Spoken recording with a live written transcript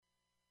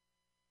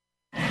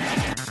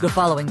The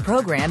following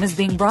program is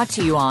being brought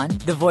to you on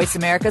the Voice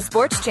America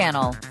Sports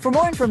Channel. For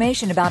more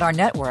information about our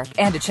network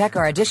and to check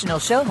our additional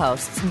show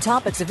hosts and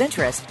topics of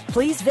interest,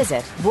 please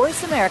visit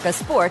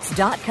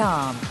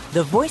voiceamericasports.com.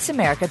 The Voice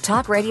America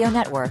Talk Radio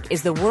Network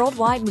is the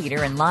worldwide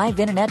leader in live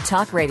Internet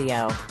talk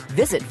radio.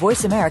 Visit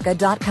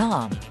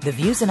voiceamerica.com. The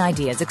views and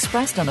ideas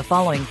expressed on the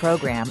following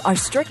program are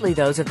strictly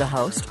those of the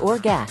host or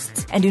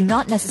guests and do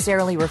not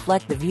necessarily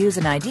reflect the views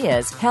and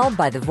ideas held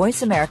by the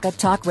Voice America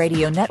Talk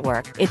Radio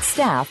Network, its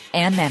staff,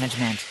 and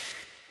management.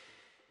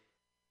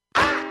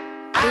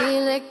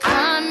 Feel it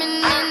coming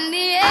in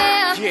the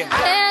air. Hear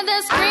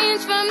the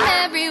screams from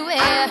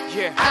everywhere.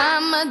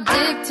 I'm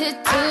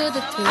addicted to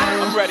the thrill.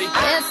 I'm ready.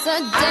 It's a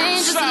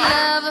dangerous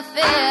love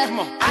affair.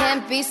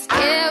 Can't be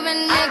scared when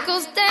it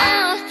goes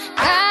down.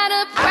 Got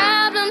a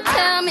problem?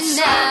 Tell me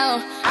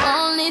now.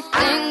 Only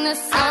thing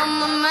that's on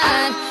my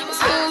mind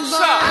is who's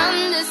gonna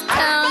run this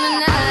town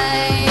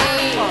tonight.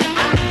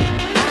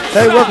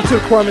 Hey, welcome to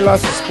the Kwamie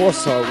Lassiter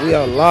Sports Talk. We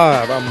are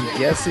live. I'm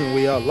guessing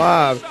we are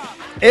live.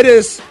 It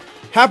is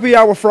Happy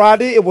Hour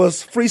Friday. It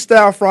was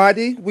Freestyle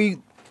Friday.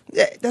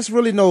 That's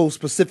really no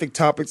specific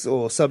topics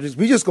or subjects.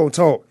 We just gonna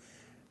talk.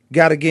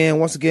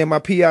 Once again, my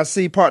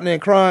PIC partner in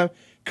crime,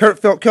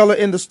 Kurt Feldkeller,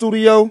 in the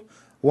studio.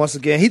 Once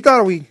again, you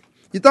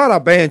thought I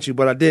banned you,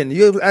 but I didn't.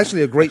 It was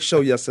actually a great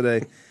show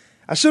yesterday.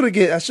 I should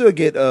get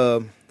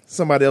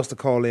somebody else to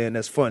call in.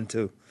 That's fun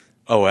too.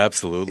 Oh,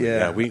 absolutely.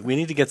 Yeah. We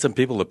need to get some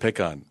people to pick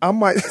on. I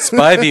might.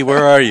 Spivey,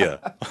 where are you?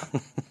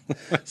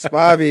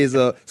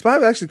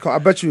 Spivey actually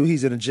called. I bet you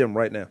he's in the gym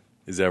right now.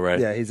 Is that right?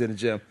 Yeah, he's in the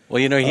gym.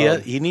 Well,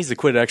 he needs to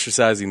quit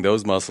exercising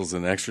those muscles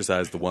and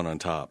exercise the one on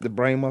top. The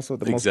brain muscle,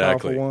 the most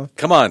powerful one.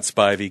 Come on,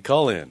 Spivey,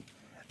 call in.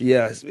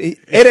 Yes.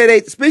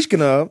 888,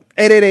 speaking of,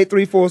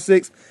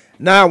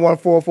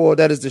 888-346-9144.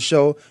 That is the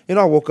show.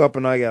 I woke up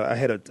and I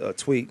had a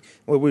tweet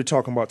where we were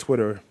talking about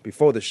Twitter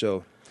before the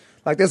show.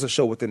 Like, there's a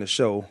show within the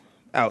show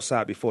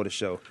outside before the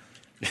show.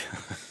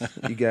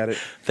 You got it.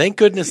 Thank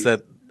goodness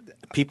that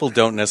people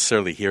don't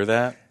necessarily hear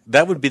that.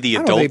 That would be the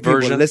adult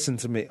version. Listen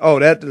to me. Oh,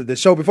 the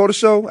show before the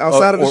show,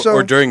 outside of the show,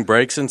 or during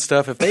breaks and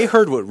stuff. If they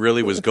heard what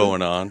really was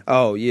going on.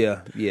 Oh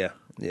yeah.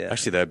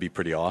 Actually, that'd be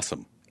pretty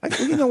awesome.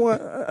 You know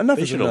what? Enough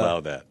they is should enough. allow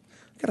that.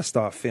 Gotta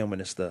start filming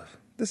this stuff.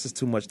 This is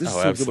too much. This is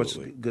too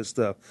absolutely. much good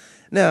stuff.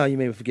 Now you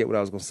made me forget what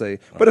I was gonna say.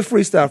 But it's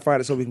Freestyle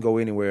Friday, so we can go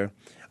anywhere.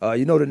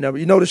 You know the number.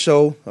 You know the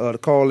show. The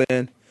call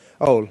in.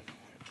 Oh,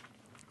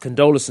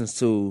 condolences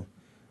to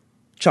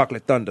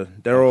Chocolate Thunder,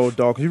 Daryl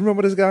Dawkins. You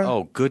remember this guy?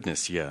 Oh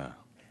goodness, yeah.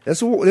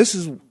 He's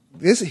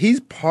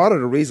part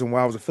of the reason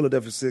why I was a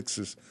Philadelphia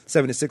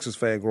 76ers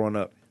fan growing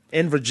up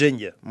in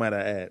Virginia, might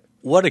I add.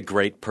 What a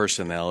great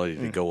personality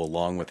to go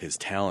along with his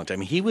talent. I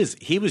mean, he was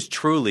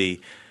truly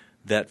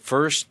that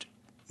first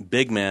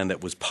big man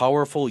that was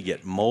powerful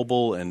yet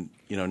mobile, and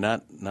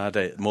not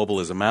mobile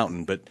as a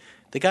mountain, but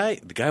the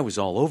guy was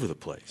all over the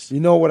place.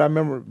 You know what I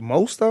remember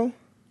most though?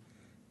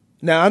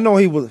 Now I know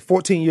he was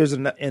 14 years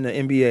in the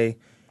NBA.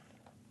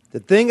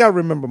 The thing I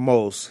remember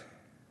most,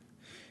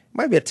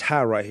 might be a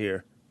tie right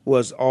here,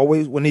 was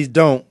always when he's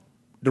dunked,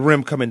 the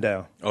rim coming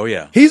down. Oh,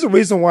 yeah. He's the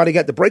reason why they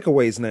got the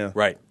breakaways now.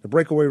 Right. The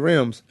breakaway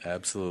rims.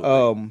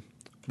 Absolutely.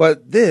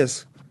 But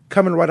this,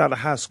 coming right out of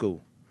high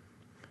school.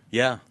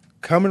 Yeah.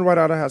 Coming right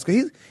out of high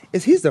school.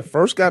 He's the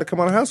first guy to come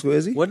out of high school,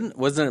 is he? Wasn't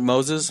it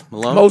Moses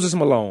Malone? Moses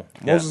Malone.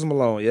 Yeah. Moses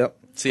Malone, yep.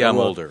 See, I'm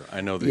older.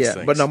 I know these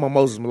things. But I'm a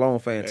Moses Malone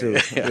fan, too.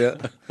 Yeah.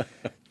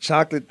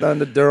 Chocolate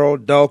Thunder,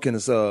 Daryl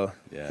Dawkins,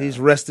 he's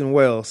resting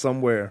well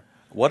somewhere.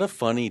 What a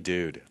funny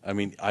dude. I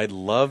mean, I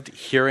loved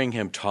hearing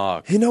him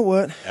talk. You know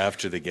what?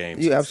 After the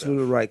games. You're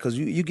absolutely right, because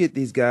you get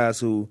these guys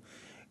who,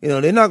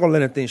 they're not going to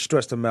let anything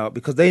stress them out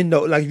because they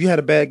know, like if you had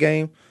a bad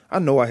game, I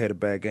know I had a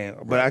bad game,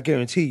 but I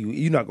guarantee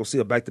you're not going to see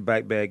a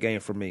back-to-back bad game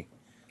from me.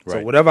 Right.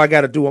 So whatever I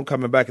got to do, I'm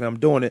coming back and I'm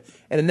doing it.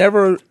 And it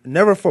never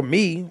for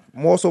me,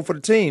 more so for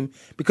the team,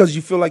 because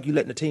you feel like you're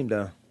letting the team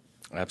down.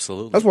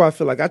 Absolutely. That's why I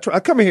feel like I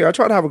come in here, I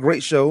try to have a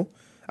great show.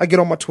 I get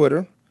on my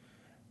Twitter,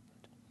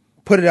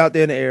 put it out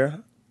there in the air.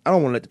 I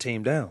don't want to let the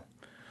team down.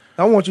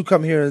 I don't want you to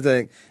come here and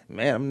think,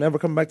 man, I'm never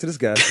coming back to this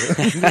guy.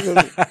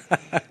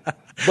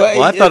 But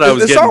I thought I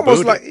was it's getting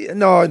almost booted. like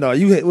no.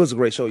 It was a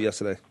great show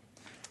yesterday.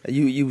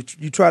 You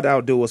tried to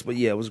outdo us, but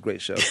yeah, it was a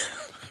great show.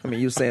 I mean,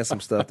 you were saying some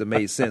stuff that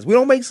made sense. We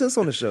don't make sense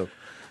on the show.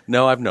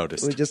 No, I've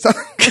noticed. We just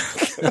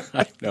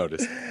I've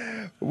noticed.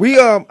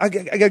 I got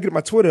to get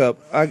my Twitter up.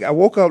 I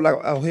woke up like,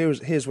 oh,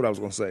 here's what I was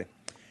going to say.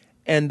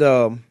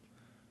 And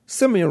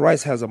Simeon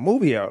Rice has a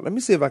movie out. Let me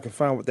see if I can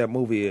find what that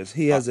movie is.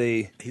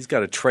 He's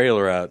got a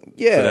trailer out for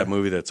that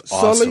movie that's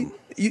awesome.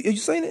 Sully, you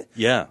seen it?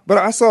 Yeah. But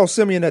I saw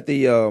Simeon at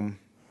the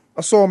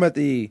I saw him at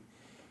the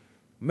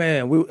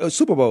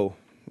Super Bowl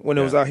when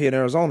it was out here in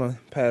Arizona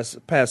past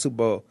Super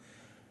Bowl.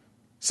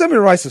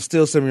 Simeon Rice is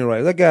still Simeon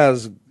Rice. That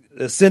guy's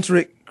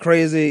eccentric,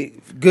 crazy,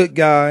 good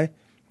guy,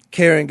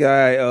 caring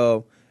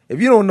guy.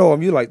 If you don't know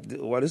him, you're like,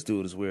 wow, this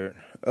dude is weird.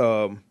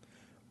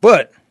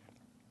 But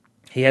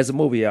he has a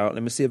movie out.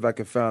 Let me see if I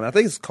can find it. I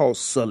think it's called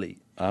Sully.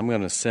 I'm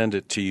going to send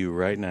it to you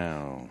right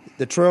now.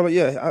 The trailer?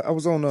 Yeah, I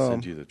was on...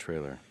 send you the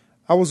trailer.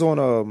 I was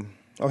on...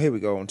 here we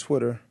go, on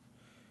Twitter.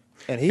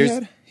 And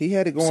he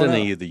had it going on.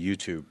 Sending you the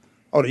YouTube.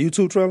 Oh, the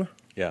YouTube trailer?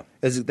 Yeah.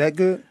 Is it that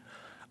good?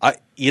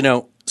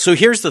 So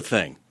here's the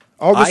thing.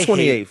 August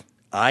 28th.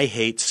 I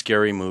hate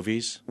scary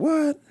movies.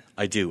 What?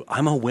 I do.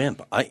 I'm a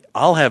wimp.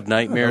 I'll have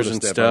nightmares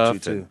and stuff. You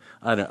too.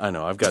 I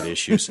know. I've got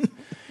issues.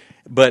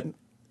 But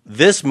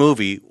this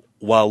movie,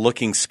 while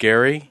looking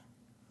scary,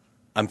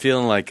 I'm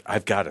feeling like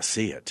I've got to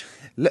see it.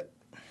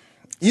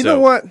 You know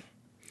what?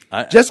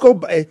 Just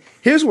go.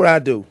 Here's what I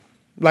do.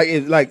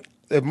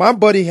 If my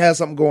buddy has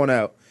something going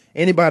out,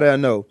 anybody I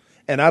know,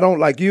 and I don't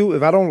like you,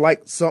 if I don't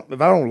like something,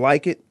 if I don't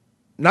like it,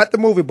 not the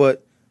movie,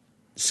 but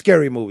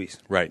scary movies,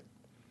 right?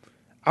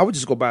 I would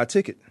just go buy a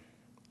ticket.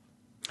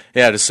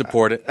 Yeah, to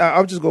support it. I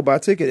would just go buy a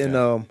ticket,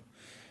 and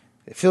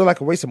it feels like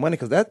a waste of money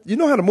because that you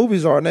know how the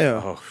movies are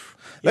now. Oh,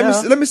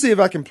 let me see if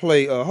I can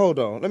play. Hold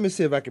on, let me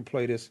see if I can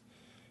play this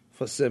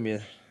for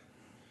Simeon.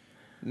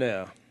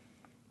 Now,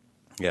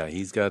 yeah,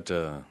 he's got.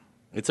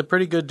 It's a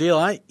pretty good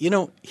deal.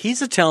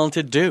 He's a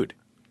talented dude.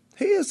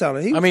 He is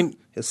talented.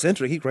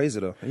 Eccentric. He crazy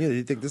though. Yeah,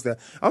 you think this that?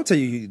 I'll tell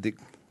you,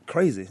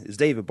 crazy. It's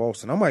David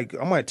Boston. I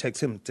might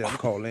text him and tell him to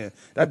call in.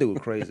 That dude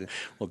was crazy.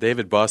 Well,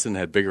 David Boston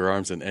had bigger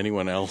arms than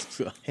anyone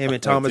else. Him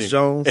and Thomas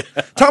Jones.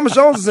 Thomas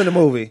Jones is in the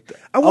movie.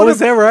 Is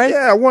that right?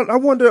 Yeah, I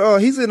wonder.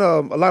 He's in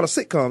a lot of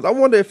sitcoms. I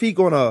wonder if he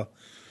gonna.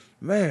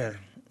 Man,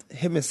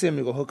 him and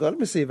Simeon gonna hook up. Let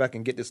me see if I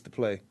can get this to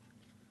play.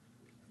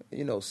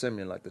 You know,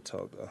 Simeon like to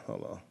talk though.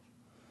 Hold on.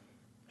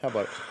 How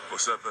about it?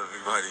 What's up,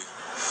 everybody?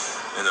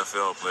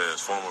 NFL players,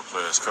 former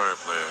players, current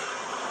players.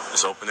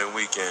 It's opening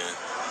weekend.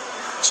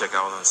 Check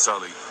out on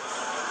Sully.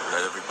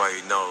 Let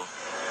everybody know.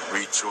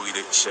 Retweet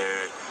it,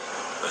 share it.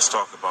 Let's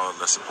talk about it.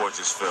 Let's support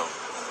this film.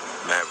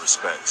 Mad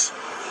respects.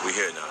 We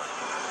here now.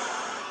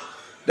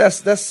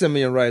 That's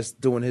Simeon Rice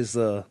doing his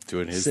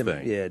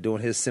thing. Yeah,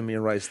 doing his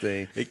Simeon Rice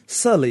thing.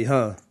 Sully,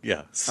 huh?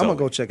 Yeah, I'm gonna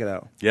go check it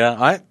out.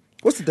 Yeah,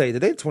 What's the date? The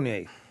date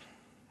 28th.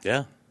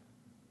 Yeah,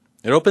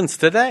 it opens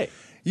today.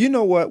 You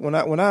know what? When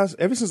I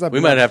ever since I've we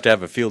might have to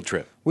have a field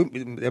trip.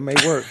 It may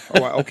work.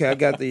 Okay. I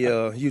got the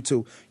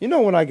YouTube. You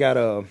know when I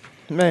got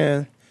when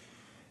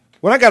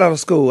I got out of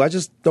school, I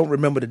just don't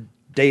remember the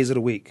days of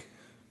the week.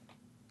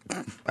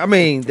 I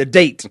mean the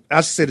date.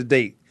 I should say the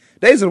date.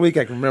 Days of the week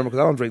I can remember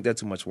because I don't drink that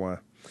too much wine.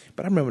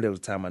 But I remember there was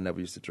a time I never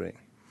used to drink.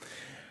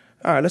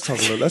 All right, let's talk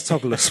a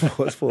little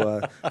sports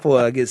before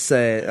I get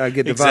sad. I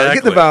get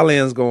the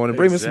violins going and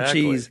bring me some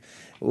cheese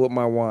with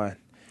my wine.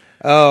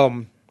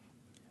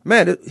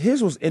 Man,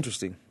 here's what's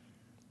interesting.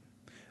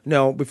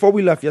 Now, before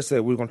we left yesterday,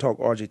 we were going to talk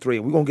RG3,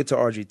 and we're going to get to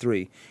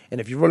RG3. And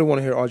if you really want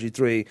to hear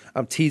RG3,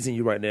 I'm teasing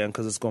you right now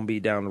because it's going to be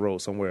down the road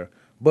somewhere.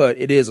 But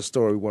it is a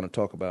story we want to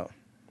talk about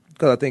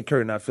because I think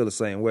Kurt and I feel the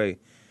same way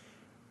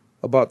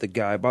about the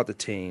guy, about the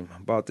team,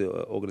 about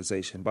the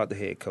organization, about the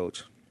head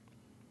coach.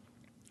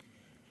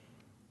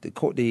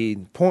 The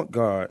point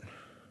guard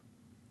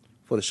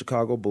for the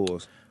Chicago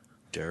Bulls,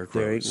 Derrick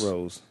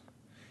Rose.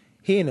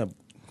 He and a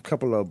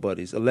couple of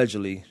buddies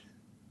allegedly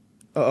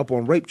up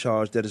on rape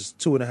charge that is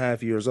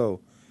 2.5 years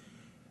old.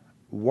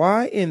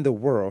 Why in the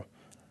world?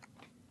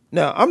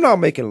 Now, I'm not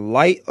making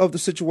light of the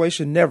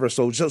situation, never.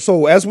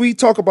 So as we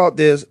talk about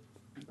this,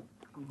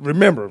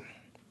 remember,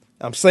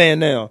 I'm saying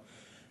now,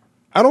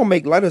 I don't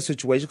make light of the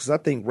situation because I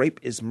think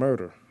rape is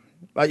murder.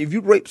 Like if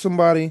you rape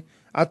somebody,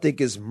 I think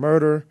it's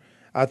murder.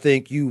 I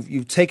think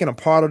you've taken a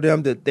part of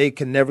them that they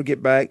can never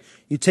get back.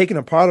 You've taken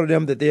a part of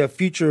them that their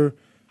future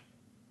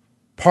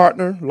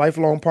partner,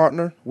 lifelong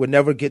partner, would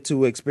never get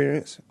to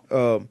experience.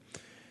 But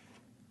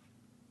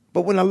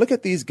when I look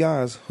at these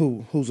guys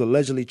who's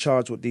allegedly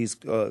charged with these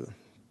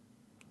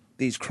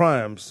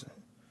crimes,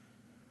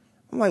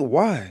 I'm like,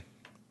 why?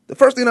 The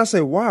first thing I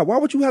say, why? Why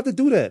would you have to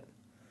do that?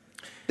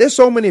 There's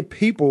so many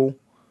people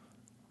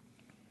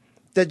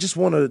that just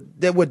want to,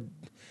 that would,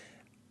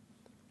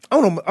 I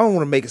don't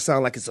want to make it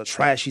sound like it's a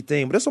trashy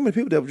thing, but there's so many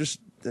people that would just,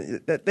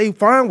 that they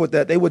fine with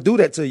that. They would do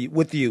that to you,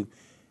 with you.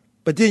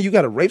 But then you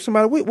got to rape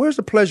somebody. Where's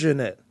the pleasure in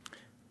that?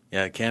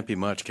 Yeah, it can't be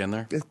much, can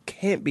there? There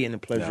can't be any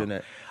pleasure in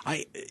that.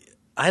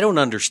 I don't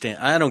understand.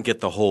 I don't get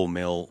the whole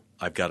mill.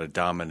 I've got to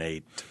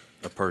dominate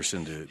a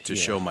person to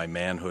show my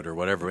manhood or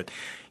whatever.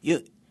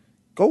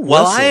 But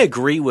while I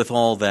agree with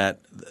all that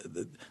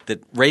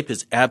rape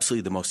is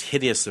absolutely the most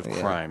hideous of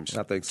crimes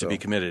to be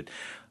committed,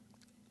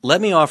 let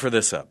me offer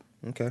this up.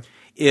 Okay.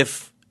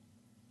 If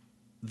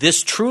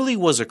this truly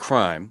was a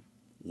crime,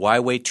 why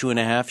wait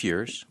 2.5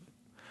 years?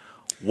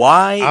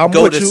 Why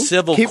go to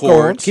civil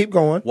court? Keep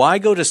going. Why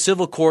go to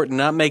civil court and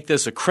not make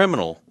this a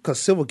criminal? Because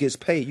civil gets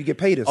paid. You get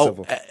paid in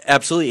civil.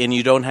 Absolutely, and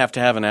you don't have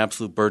to have an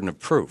absolute burden of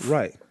proof.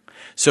 Right.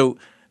 So,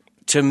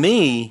 to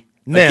me,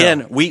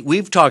 again,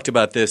 we've talked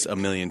about this a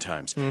million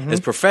times. Mm-hmm. As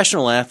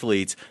professional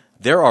athletes,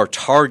 there are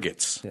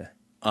targets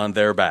on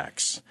their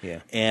backs.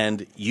 Yeah.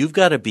 And you've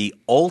got to be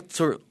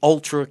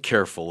ultra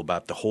careful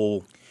about the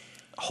whole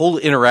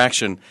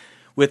interaction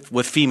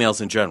with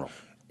females in general.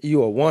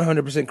 You are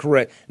 100%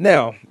 correct.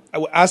 Now,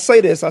 I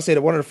say this. I say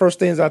that one of the first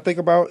things I think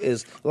about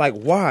is, like,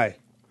 why?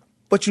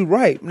 But you're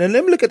right. Now,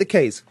 let me look at the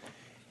case.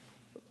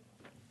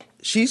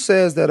 She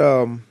says that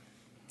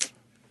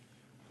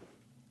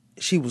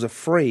she was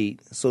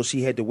afraid, so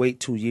she had to wait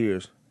 2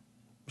 years.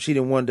 She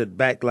didn't want the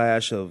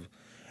backlash of,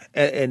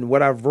 and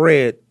what I've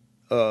read,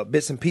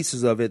 bits and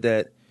pieces of it,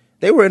 that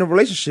they were in a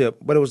relationship,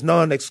 but it was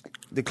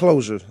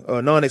non-exclusive.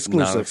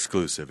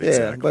 Non-exclusive,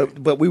 exactly. Yeah,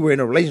 but we were in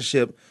a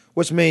relationship,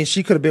 which means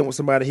she could have been with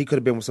somebody, he could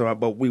have been with somebody,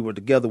 but we were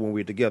together when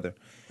we were together.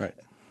 Right.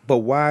 But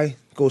why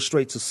go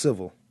straight to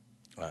civil?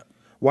 Right.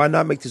 Why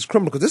not make this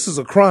criminal? Because this is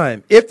a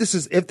crime. If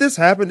this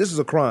happened, this is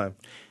a crime.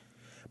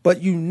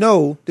 But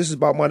this is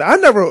about money. I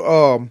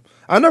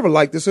never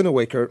liked this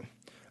anyway, Kurt.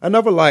 I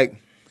never liked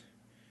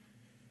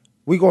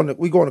we going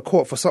to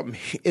court for something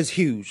is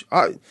huge.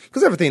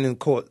 Because everything in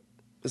court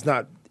is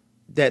not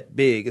that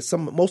big.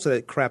 Most of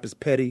that crap is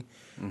petty.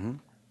 Mm-hmm.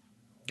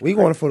 We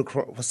going for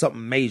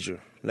something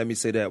major. Let me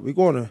say that we're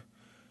going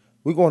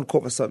to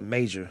court for something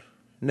major.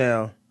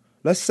 Now,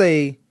 let's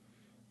say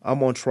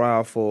I'm on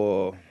trial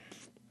for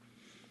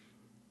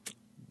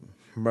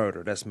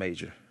murder. That's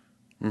major,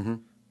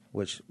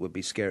 which would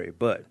be scary.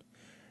 But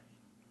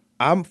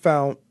I'm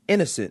found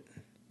innocent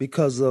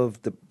because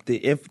of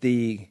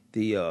the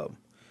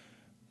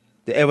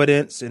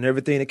evidence and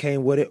everything that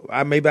came with it.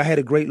 Maybe I had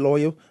a great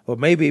lawyer, or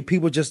maybe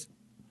people just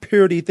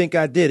purely think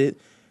I did it.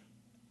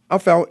 I'm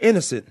found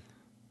innocent.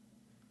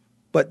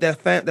 But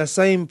that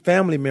same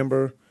family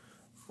member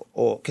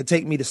can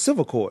take me to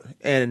civil court,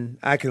 and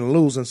I can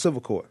lose in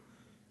civil court.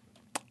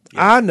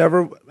 Yeah. I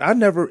never.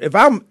 If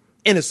I'm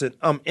innocent,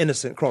 I'm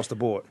innocent across the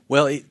board.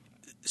 Well,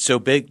 so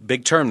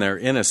big term there,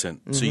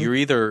 innocent. Mm-hmm. So you're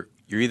either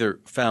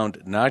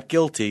found not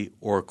guilty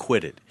or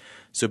acquitted.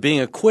 So being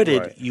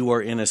acquitted, right, you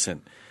are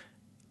innocent.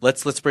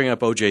 Let's bring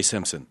up O.J.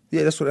 Simpson.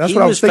 Yeah, that's what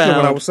I was thinking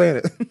when I was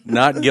saying it.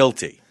 Not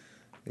guilty.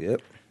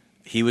 Yep.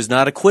 He was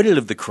not acquitted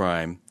of the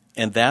crime.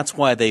 And that's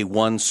why they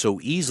won so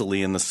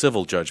easily in the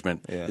civil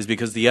judgment, is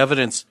because the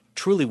evidence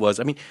truly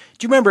was. I mean,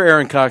 do you remember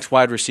Aaron Cox,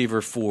 wide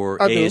receiver for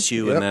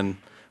ASU, and then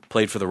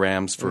played for the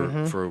Rams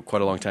for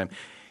quite a long time?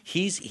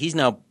 He's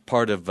now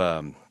part of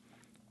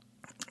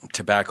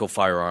Tobacco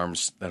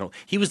Firearms.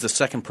 He was the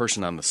second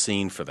person on the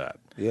scene for that.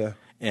 Yeah.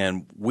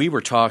 And we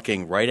were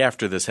talking right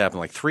after this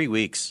happened, like 3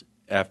 weeks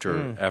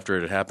after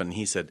it had happened.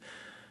 He said,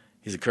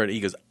 Kurt,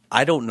 he goes,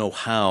 I don't know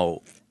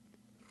how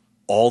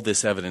all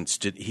this evidence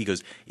did. He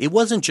goes, it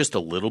wasn't just a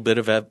little bit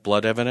of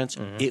blood evidence;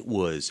 it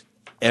was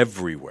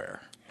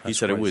everywhere. He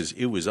said crazy.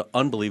 it was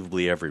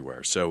unbelievably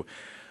everywhere. So,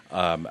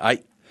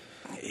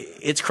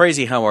 it's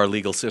crazy how our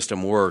legal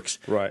system works.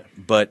 Right.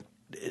 But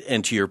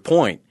to your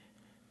point,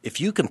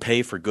 if you can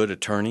pay for good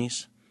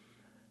attorneys,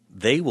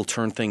 they will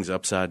turn things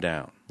upside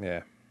down.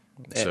 Yeah.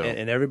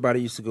 And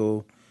everybody used to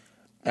go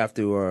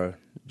after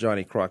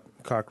Johnny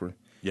Cochran.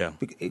 Yeah,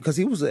 because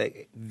he was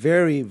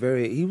very,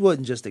 very. He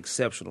wasn't just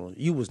exceptional.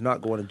 You was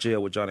not going to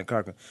jail with Johnny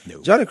Cochran.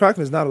 No. Johnny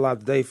Cochran is not alive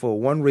today for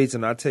one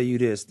reason. I'll tell you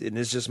this, and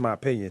it's just my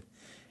opinion,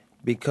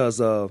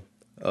 because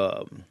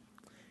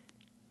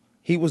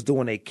he was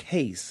doing a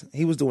case.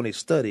 He was doing a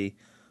study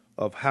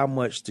of how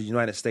much the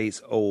United States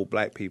owe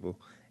black people,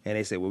 and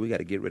they said, "Well, we got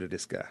to get rid of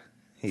this guy.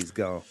 He's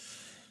gone."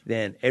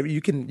 Then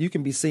you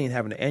can be seen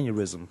having an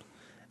aneurysm,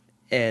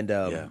 and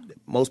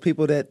most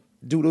people that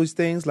do those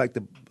things, like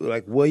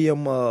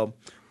William,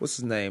 what's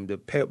his name,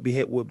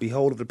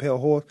 Behold of the Pale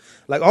Horse.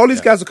 Like all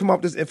these guys will come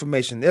up with this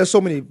information. There's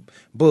so many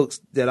books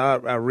that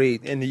I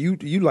read, and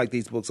you like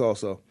these books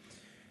also.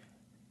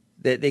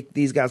 That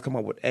these guys come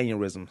up with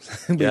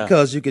aneurysms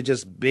because you could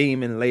just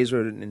beam and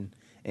laser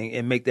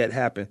and make that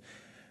happen.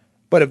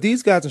 But if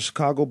these guys in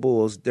Chicago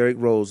Bulls, Derrick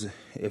Rose,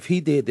 if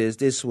he did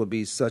this would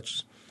be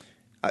such.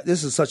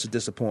 This is such a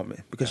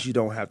disappointment because you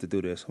don't have to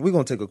do this. We're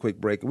going to take a quick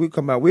break. We'll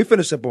come out. We'll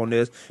finish up on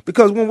this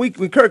because when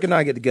Kirk and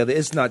I get together,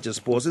 it's not just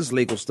sports. It's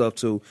legal stuff,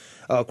 too.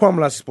 Kwamie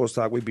Lassiter Sports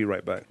Talk. We'll be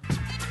right back.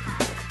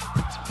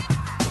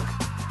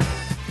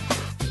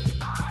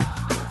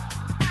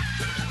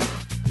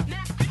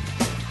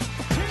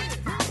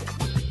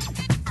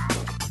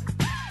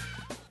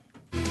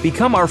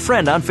 Become our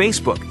friend on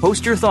Facebook.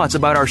 Post your thoughts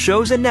about our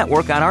shows and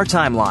network on our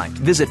timeline.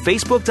 Visit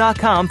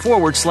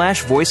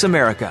Facebook.com/Voice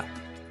America.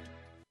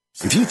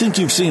 If you think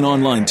you've seen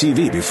online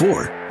TV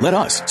before, let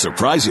us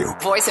surprise you.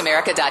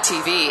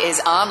 VoiceAmerica.tv is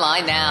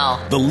online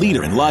now. The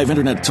leader in live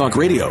internet talk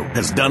radio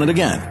has done it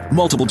again.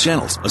 Multiple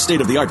channels, a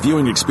state-of-the-art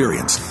viewing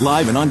experience,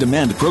 live and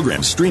on-demand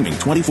programs streaming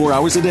 24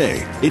 hours a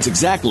day. It's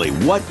exactly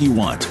what you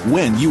want,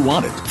 when you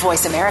want it.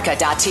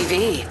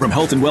 VoiceAmerica.tv. From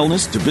health and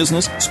wellness to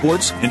business,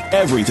 sports, and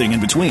everything in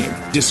between.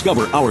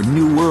 Discover our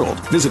new world.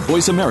 Visit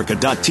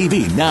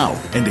VoiceAmerica.tv now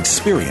and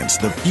experience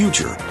the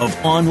future of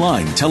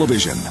online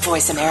television.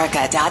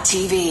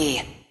 VoiceAmerica.tv.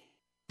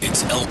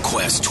 It's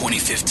ElkQuest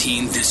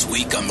 2015 this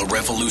week on The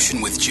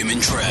Revolution with Jim and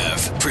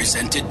Trav,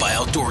 presented by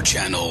Outdoor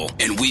Channel.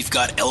 And we've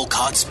got elk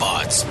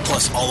hotspots,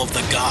 plus all of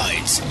the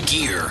guides,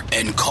 gear,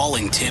 and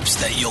calling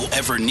tips that you'll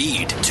ever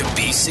need to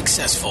be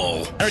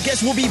successful. Our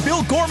guest will be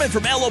Bill Gorman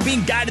from LO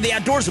Bean Guide to the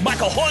Outdoors and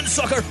Michael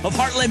Hornsucker of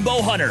Heartland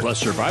Bowhunter. Plus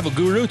survival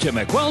guru Tim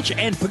McWelch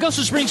and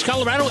Pagosa Springs,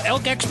 Colorado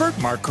elk expert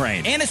Mark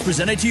Crane. And it's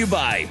presented to you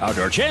by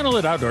Outdoor Channel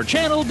at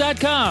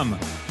OutdoorChannel.com.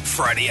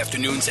 Friday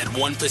afternoons at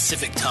 1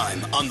 Pacific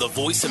Time on the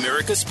Voice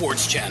America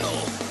Sports Channel.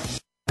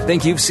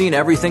 Think you've seen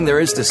everything there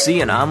is to see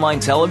in online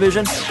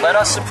television? Let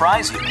us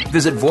surprise you.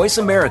 Visit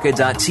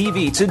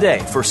voiceamerica.tv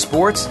today for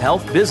sports,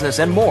 health, business,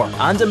 and more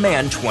on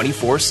demand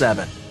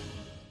 24/7.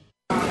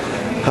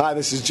 Hi,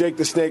 this is Jake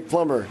the Snake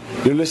Plumber.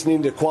 You're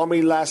listening to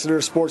Kwamie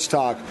Lassiter Sports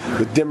Talk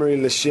with Demery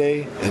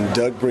Lachey and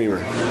Doug Bremer.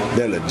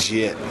 They're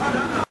legit.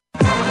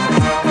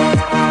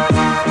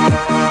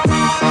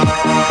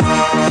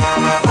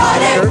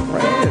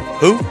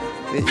 Who?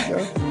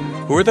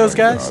 Who are those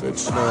guys?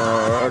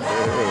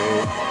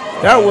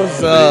 That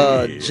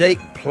was Jake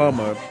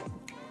Plummer.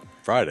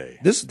 Friday.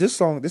 This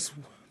song will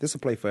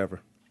play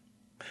forever.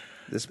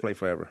 This will play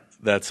forever.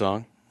 That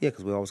song? Yeah,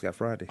 because we always got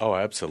Friday. Oh,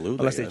 absolutely.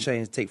 Unless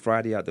they take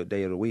Friday out the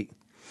day of the week.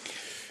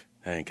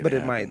 But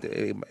it might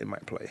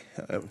play.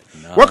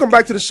 Welcome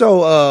back to the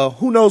show.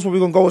 Who knows where we're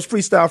gonna go? It's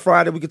Freestyle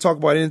Friday. We can talk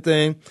about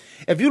anything.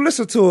 If you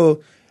listen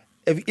to,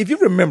 if you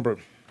remember,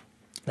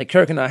 like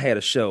Kirk and I had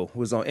a show. It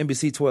was on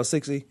NBC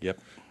 1260. Yep.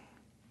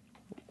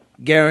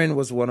 Garen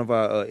was one of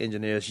our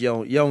engineers.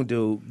 Young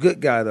dude, good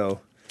guy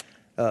though.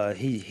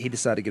 He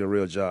decided to get a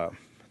real job.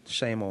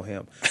 Shame on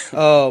him.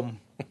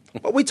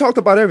 But we talked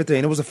about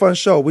everything. It was a fun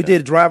show. We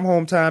did drive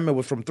home time. It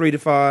was from 3 to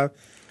 5.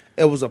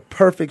 It was a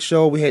perfect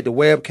show. We had the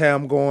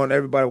webcam going.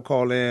 Everybody would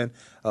call in.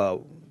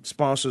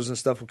 Sponsors and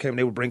stuff came.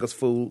 They would bring us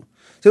food.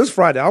 So it was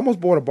Friday. I almost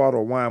bought a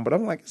bottle of wine, but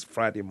I'm like, it's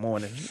Friday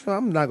morning.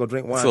 I'm not going to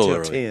drink wine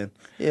until 10.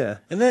 Yeah.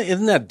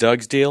 Isn't that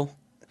Doug's deal?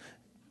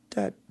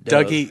 Doug.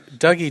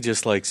 Dougie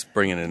just likes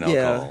bringing in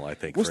alcohol, I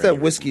think. What's that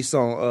whiskey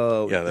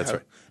song? Yeah, that's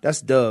right.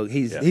 That's Doug.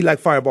 He like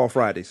Fireball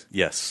Fridays.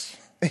 Yes.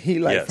 He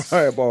like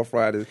Fireball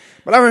Fridays.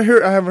 But I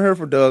haven't heard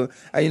from Doug.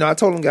 I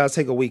told him guys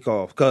take a week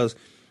off because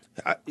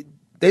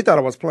they thought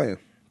I was playing.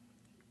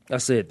 I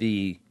said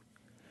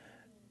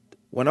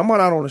when I'm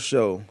out on the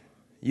show,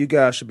 you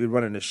guys should be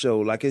running the show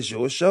like it's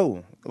your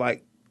show.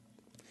 Like,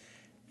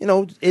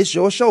 it's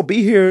your show.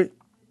 Be here.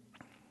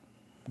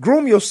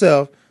 Groom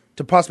yourself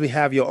to possibly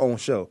have your own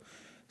show.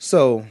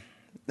 So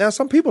now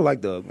some people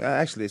like Doug.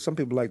 Actually, some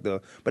people like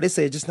Doug, but they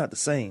say it's just not the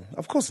same.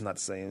 Of course, it's not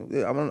the same.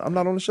 I'm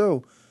not on the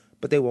show,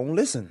 but they won't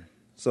listen.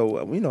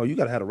 So you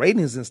got to have the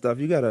ratings and stuff.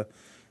 You got to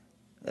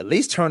at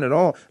least turn it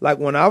on. Like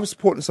when I was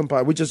supporting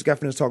somebody, we just got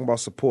finished talking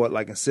about support,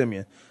 like in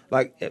Simeon.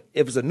 Like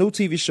if it's a new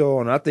TV show,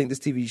 and I think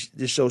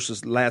this show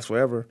should last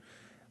forever.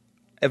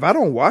 If I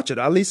don't watch it,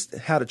 I at least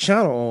have the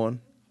channel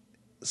on,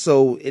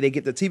 so they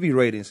get the TV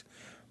ratings.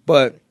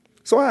 But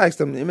so I asked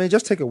them, man,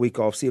 just take a week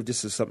off, see if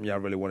this is something y'all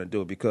really want to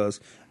do,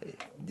 because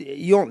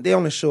they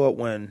only show up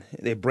when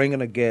they're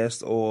bringing a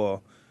guest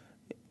or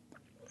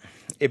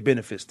it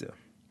benefits them.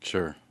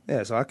 Sure.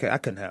 Yeah, so I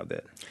couldn't have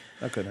that.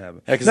 I couldn't have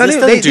it. Yeah, because this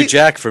doesn't do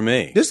jack for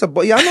me.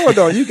 I know it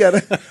don't. You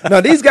gotta. Now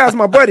these guys,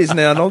 my buddies.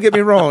 Now, don't get me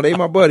wrong, they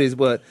my buddies,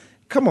 but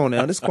come on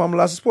now, this is Kwamie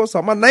Lassiter Sports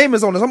Talk. My name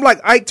is on this. I'm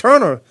like Ike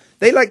Turner.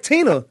 They like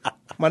Tina.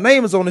 My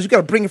name is on this. You got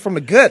to bring it from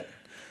the gut.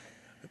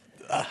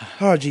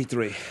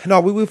 RG3.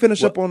 No, we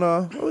finish up on.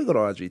 We go to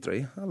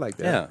RG3. I like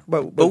that. Yeah,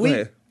 but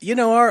we,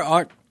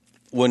 our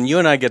when you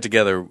and I get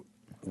together,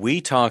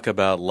 we talk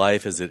about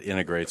life as it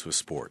integrates with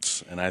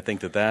sports, and I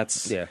think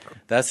that's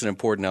an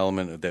important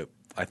element that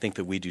I think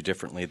that we do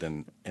differently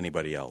than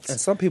anybody else. And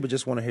some people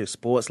just want to hear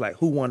sports, like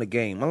who won the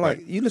game. I'm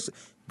like, you listen,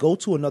 go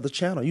to another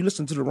channel. You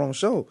listen to the wrong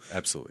show.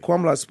 Absolutely.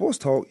 Kwamie Lassiter Sports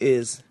Talk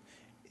is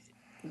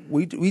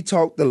we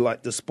talk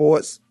the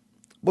sports,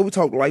 but we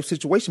talk life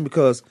situation,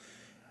 because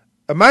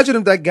imagine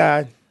if that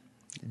guy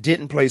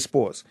didn't play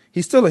sports.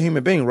 He's still a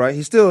human being, right?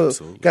 He still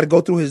got to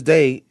go through his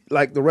day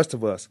like the rest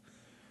of us.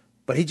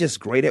 But he's just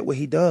great at what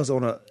he does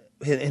in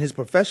his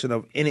profession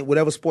of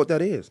whatever sport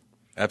that is.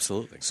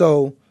 Absolutely.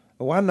 So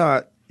why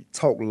not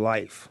talk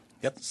life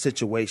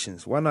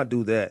situations? Why not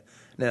do that?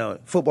 Now,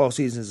 football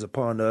season is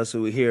upon us,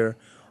 so we're here.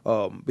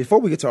 Before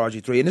we get to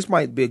RG3, and this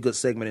might be a good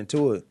segment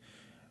into it,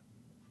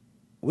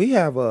 we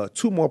have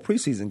 2 more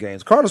preseason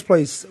games. Cardinals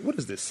plays, what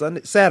is this,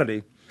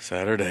 Saturday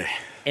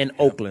in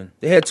Oakland.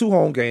 They had 2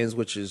 home games,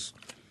 which is,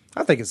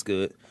 I think it's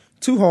good.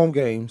 2 home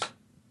games,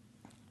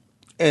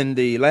 and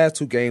the last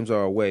 2 games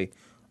are away,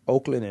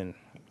 Oakland and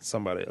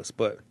somebody else.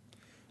 But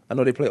I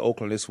know they play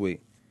Oakland this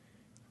week.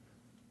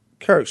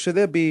 Kirk, should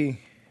there be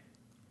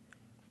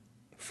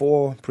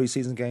 4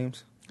 preseason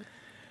games?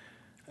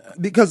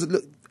 Because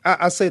look,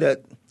 I say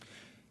that,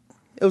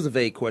 it was a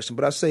vague question,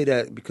 but I say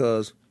that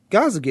because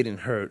guys are getting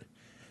hurt.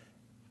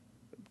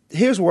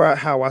 Here's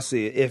how I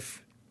see it.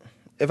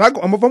 If I'm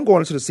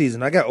going into the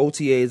season, I got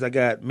OTAs, I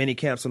got mini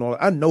camps and all.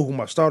 I know who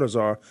my starters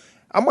are.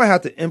 I might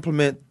have to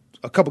implement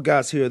a couple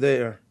guys here or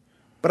there,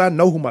 but I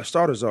know who my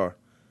starters are.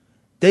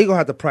 They're going to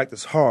have to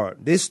practice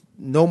hard.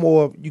 No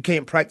more, you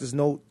can't practice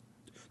 2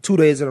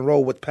 days in a row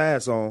with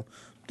pads on.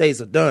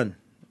 Days are done.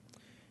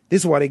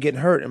 This is why they're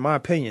getting hurt, in my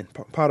opinion,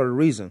 part of the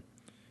reason.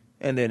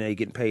 And then they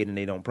getting paid and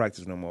they don't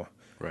practice no more.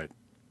 Right.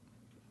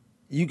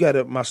 You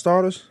got my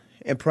starters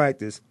in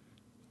practice.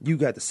 You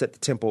got to set the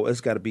tempo.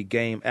 It's got to be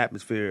game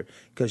atmosphere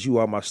because you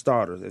are my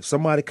starters. If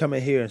somebody come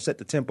in here and set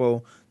the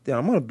tempo, then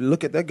I'm going to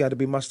look at that guy to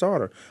be my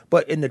starter.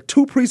 But in the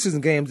 2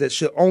 preseason games that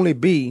should only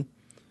be,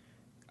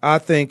 I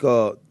think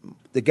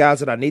the guys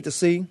that I need to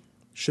see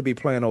should be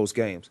playing those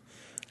games.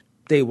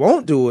 they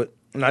won't do it,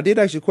 and I did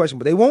ask you a question,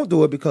 but they won't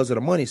do it because of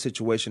the money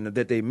situation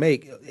that they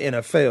make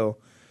NFL.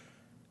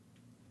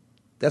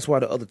 That's why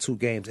the other 2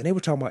 games, and they were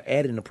talking about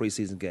adding the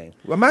preseason game.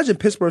 Well, imagine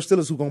Pittsburgh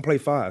Steelers who going to play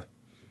 5.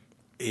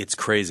 It's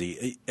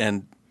crazy,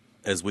 and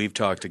as we've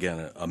talked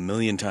again a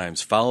million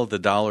times, follow the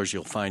dollars,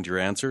 you'll find your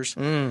answers.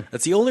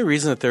 That's the only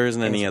reason that there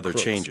isn't any other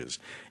changes,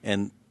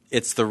 and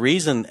it's the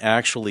reason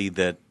actually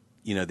that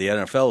the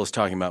NFL is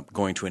talking about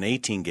going to an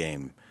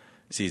 18-game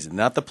season.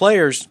 Not the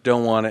players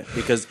don't want it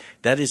because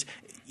that is.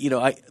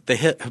 The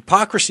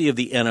hypocrisy of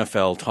the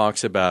NFL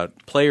talks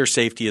about player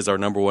safety as our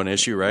number one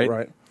issue, right?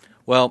 Right.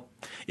 Well,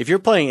 if you're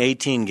playing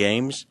 18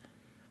 games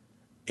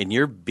and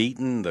you're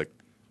beating the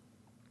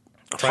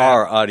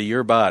tar out of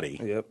your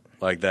body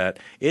like that,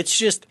 it's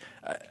just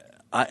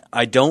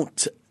I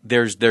don't.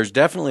 There's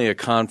definitely a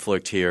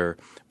conflict here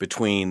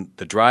between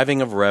the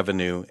driving of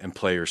revenue and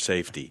player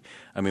safety.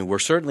 I mean, we're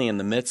certainly in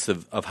the midst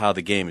of how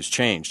the game has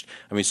changed.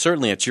 I mean,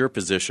 certainly at your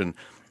position,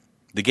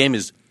 the game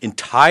is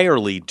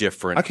entirely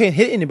different. I can't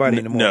hit anybody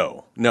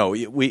anymore. No.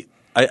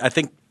 I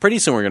think pretty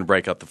soon we're going to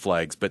break out the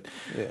flags, but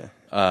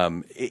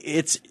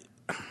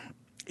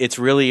it's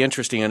really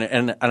interesting,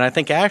 and I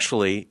think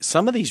actually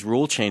some of these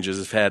rule changes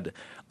have had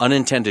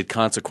unintended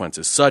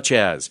consequences, such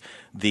as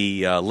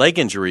the leg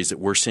injuries that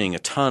we're seeing a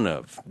ton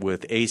of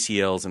with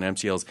ACLs and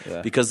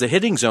MCLs because the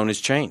hitting zone has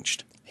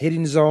changed.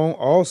 Hitting zone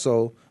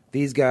also,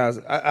 these guys,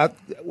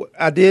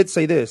 I did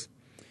say this.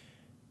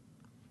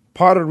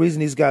 Part of the reason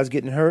these guys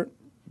getting hurt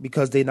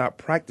because they're not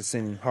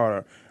practicing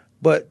harder.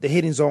 But the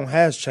hitting zone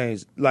has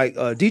changed. Like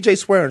DJ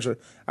Swearinger,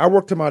 I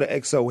worked him out of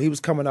XO. He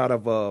was coming out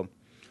of,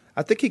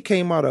 I think he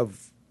came out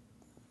of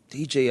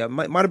DJ.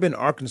 Might have been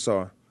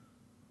Arkansas.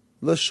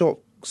 Little short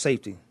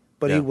safety,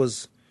 but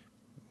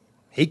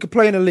he could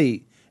play in the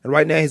league. And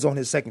right now he's on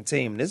his second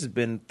team. This has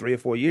been 3 or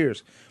 4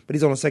 years, but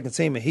he's on the second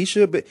team, and he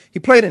should be. He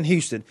played in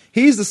Houston.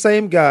 He's the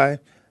same guy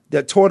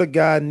that tore the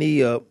guy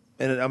knee up,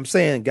 and I'm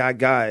saying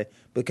guy,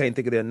 but can't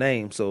think of their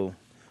name. So.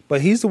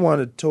 But he's the one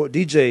that tore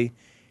DJ,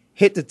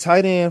 hit the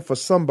tight end for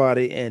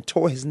somebody and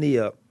tore his knee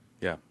up.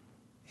 Yeah.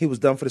 He was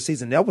done for the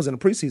season. That was in a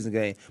preseason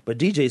game. But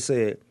DJ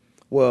said,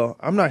 well,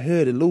 I'm not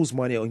here to lose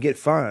money or get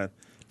fined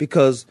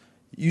because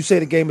you say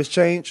the game has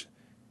changed.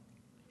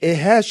 It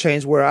has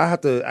changed where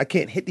I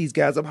can't hit these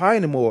guys up high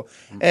anymore.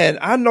 Mm-hmm. And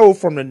I know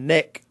from the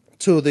neck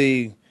to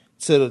the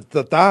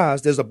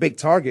thighs, there's a big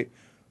target.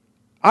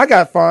 I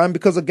got fined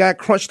because a guy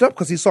crunched up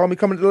because he saw me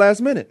coming at the last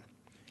minute.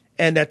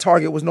 And that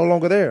target was no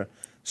longer there.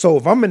 So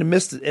if I'm in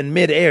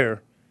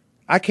midair,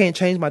 I can't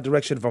change my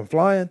direction if I'm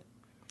flying.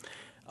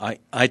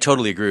 I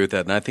totally agree with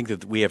that, and I think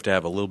that we have to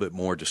have a little bit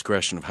more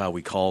discretion of how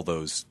we call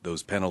those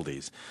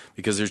penalties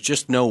because there's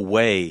just no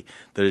way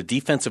that a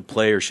defensive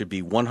player should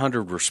be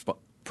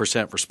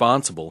 100%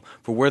 responsible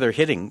for where they're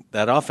hitting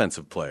that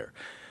offensive player.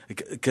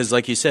 Because,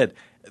 like you said,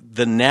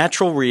 the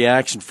natural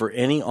reaction for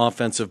any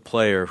offensive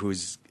player who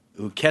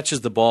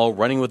catches the ball,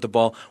 running with the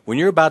ball, when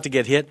you're about to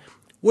get hit,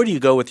 where do you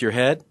go with your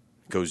head?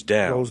 It goes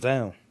down. Goes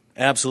down.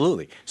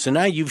 Absolutely. So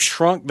now you've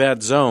shrunk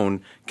that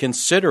zone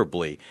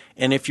considerably.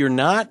 And if you're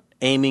not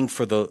aiming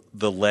for the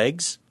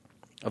legs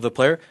of the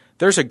player,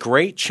 there's a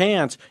great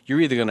chance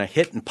you're either going to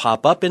hit and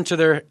pop up into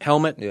their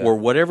helmet or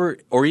whatever,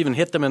 or even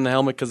hit them in the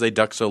helmet because they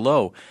duck so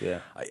low.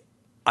 Yeah.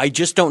 I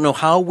just don't know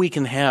how we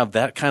can have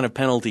that kind of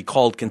penalty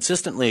called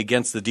consistently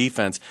against the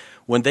defense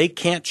when they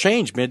can't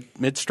change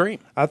midstream.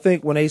 I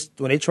think when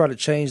they try to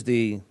change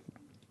the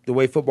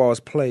way football is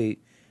played,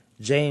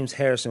 James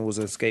Harrison was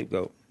a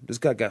scapegoat. This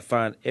guy got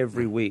fined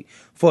every week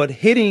for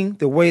hitting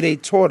the way they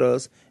taught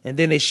us, and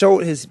then they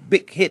showed his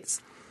big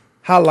hits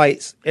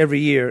highlights every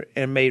year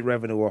and made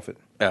revenue off it.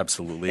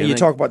 Absolutely. And you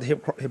talk about the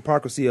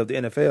hypocrisy of the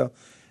NFL.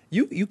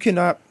 You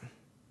cannot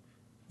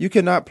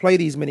play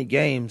these many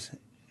games,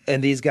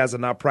 and these guys are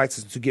not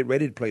practicing to get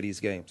ready to play these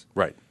games.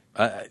 Right.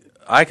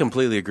 I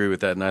completely agree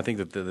with that, and I think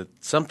that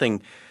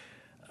something,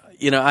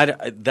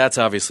 that's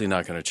obviously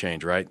not going to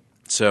change, right?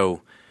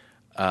 So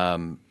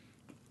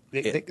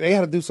they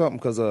had to do something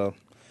because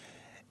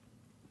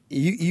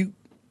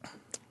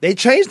they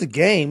changed the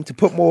game to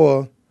put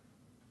more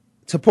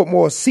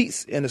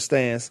seats in the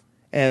stands,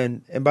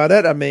 and by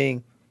that I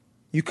mean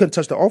you couldn't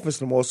touch the offense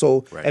no more.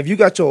 So if you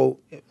got your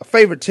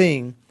favorite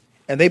team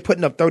and they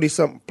putting up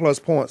 30-something plus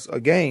points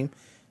a game,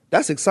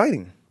 that's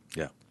exciting.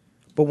 Yeah.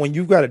 But when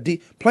you got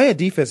playing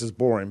defense is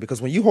boring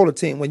because when you hold a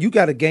team, when you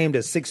got a game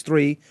that's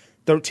 6-3,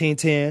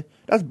 13-10,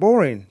 that's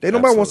boring.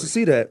 Nobody wants to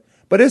see that.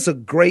 But it's a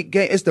great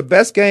game. It's the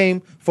best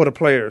game for the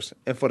players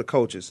and for the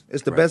coaches.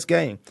 It's the best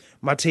game.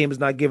 My team is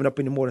not giving up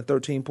any more than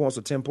 13 points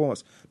or 10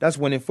 points. That's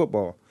winning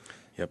football.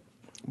 Yep.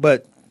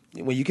 But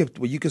when you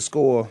can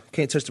score,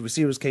 can't touch the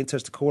receivers, can't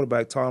touch the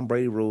quarterback, Tom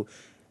Brady rule,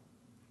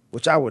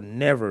 which I would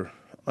never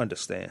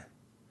understand.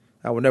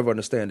 I would never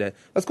understand that.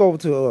 Let's go over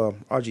to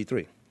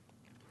RG3.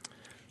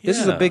 This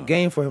is a big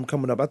game for him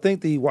coming up. I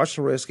think the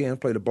Washington Redskins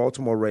play the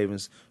Baltimore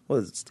Ravens.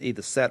 It's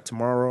either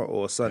tomorrow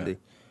or Sunday.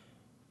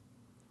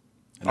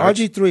 Yeah.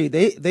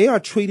 RG3, they are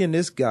treating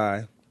this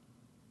guy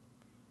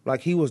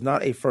like he was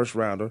not a first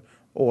rounder,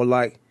 or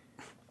like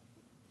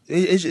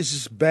It's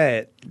just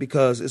bad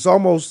because it's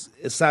almost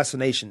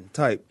assassination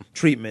type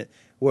treatment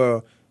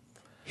where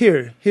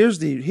here's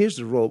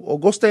the rope, or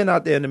go stand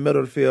out there in the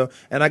middle of the field,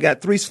 and I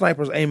got 3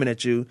 snipers aiming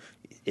at you.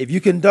 If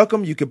you can duck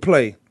them, you can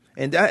play.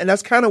 And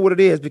that's kind of what it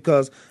is,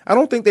 because I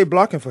don't think they're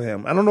blocking for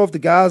him. I don't know if the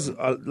guys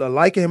are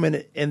liking him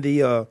in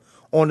the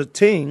on the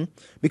team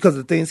because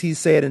of the things he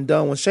said and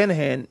done when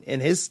Shanahan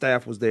and his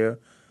staff was there.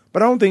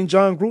 But I don't think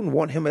John Gruden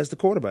want him as the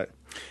quarterback.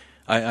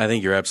 I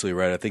think you're absolutely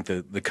right. I think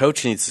the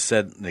coach needs to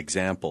set an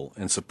example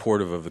and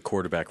supportive of the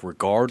quarterback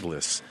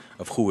regardless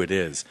of who it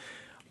is.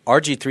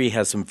 RG3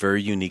 has some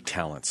very unique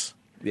talents.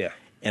 Yeah.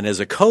 And as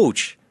a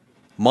coach,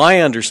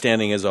 my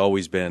understanding has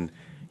always been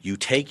you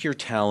take your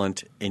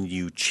talent and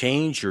you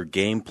change your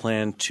game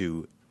plan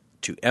to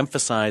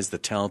emphasize the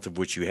talent of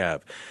which you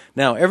have.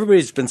 Now,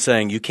 everybody's been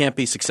saying you can't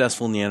be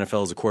successful in the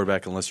NFL as a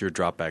quarterback unless you're a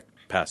drop-back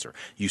passer.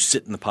 You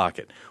sit in the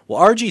pocket.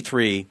 Well,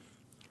 RG3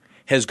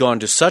 has gone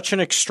to such an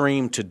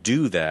extreme to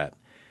do that.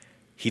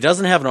 He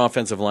doesn't have an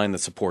offensive line that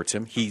supports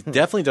him. He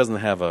definitely doesn't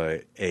have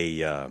a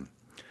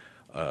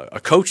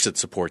coach that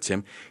supports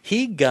him.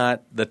 He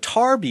got the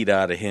tar beat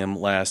out of him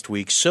last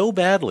week so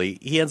badly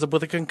he ends up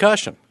with a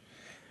concussion.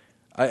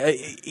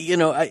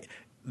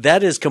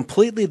 That is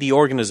completely the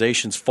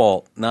organization's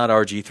fault, not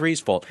RG3's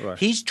fault. Right.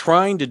 He's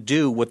trying to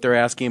do what they're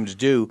asking him to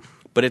do,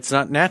 but it's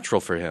not natural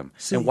for him.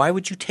 See, and why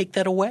would you take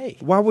that away?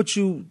 Why would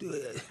you?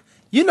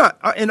 You're not.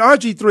 And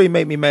RG3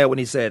 made me mad when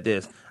he said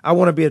this. I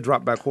want to be a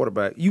drop back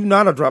quarterback. You're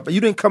not a drop back. You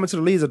didn't come into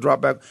the league as a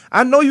drop back.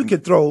 I know you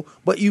can throw,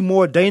 but you're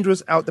more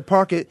dangerous out the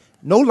pocket.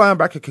 No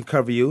linebacker can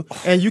cover you,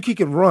 and you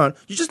can run.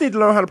 You just need to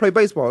learn how to play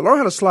baseball. Learn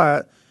how to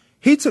slide.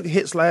 He took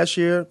hits last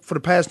year. For the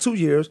past 2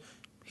 years,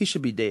 he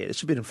should be dead. It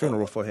should be a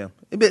funeral for him.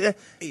 He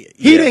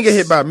didn't get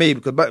hit by me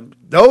because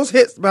those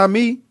hits by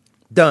me,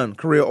 done,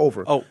 career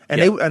over.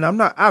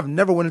 I've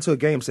never went into a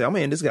game saying, I'm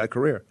in this guy's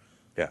career.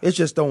 Yeah. It's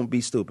just don't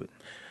be stupid.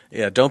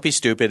 Yeah, don't be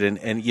stupid.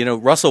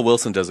 And Russell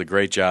Wilson does a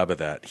great job of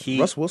that.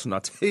 Russell Wilson,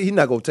 he's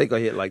not going to take a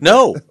hit like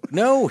that.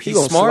 No, he's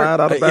gonna smart. Slide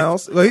out of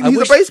bounds. He's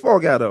a baseball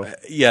guy, though.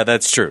 Yeah,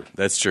 that's true.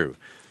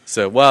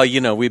 So,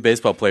 we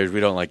baseball players,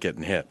 we don't like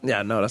getting hit.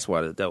 Yeah, no, that's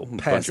why that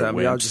pass out.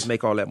 I'll just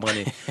make all that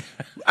money.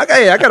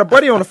 I got a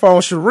buddy on the phone,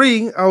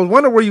 Cherie. I was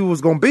wondering where you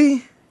was going to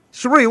be.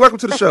 Cherie, welcome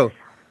to the show.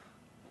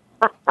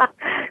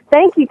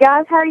 Thank you,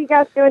 guys. How are you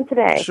guys doing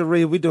today?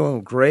 Cherie, we're doing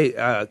great.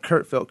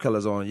 Kurt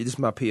Feldkeller's on. This is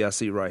my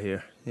PIC right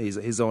here.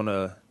 He's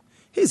on.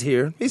 He's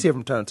here. He's here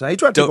from time to time. He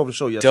tried to take over the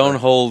show yesterday.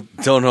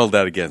 Don't hold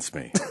that against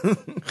me.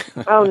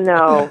 Oh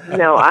no,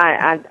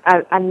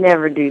 I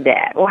never do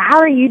that. Well, how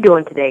are you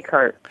doing today,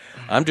 Kurt?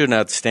 I'm doing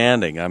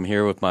outstanding. I'm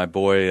here with my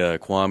boy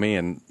Kwamie,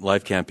 and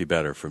life can't be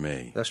better for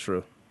me. That's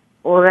true.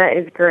 Well, that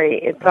is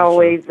great. It's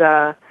always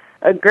a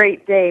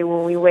great day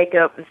when we wake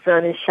up, the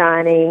sun is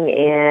shining,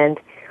 and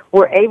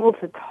we're able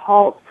to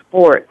talk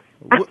sports.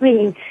 I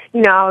mean,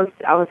 I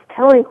was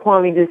telling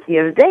Kwamie this the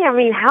other day. I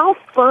mean, how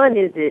fun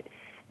is it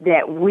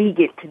that we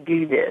get to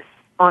do this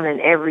on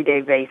an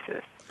everyday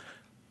basis?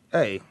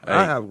 Hey,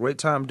 I have a great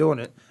time doing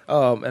it,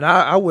 and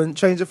I wouldn't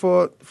change it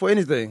for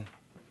anything.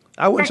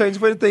 I wouldn't change it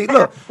for anything.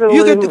 Look,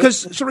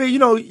 because Cherie,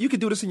 you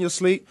can do this in your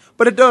sleep,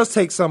 but it does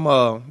take some,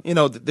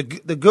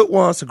 the good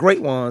ones, the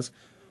great ones.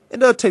 It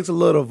does take a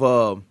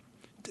little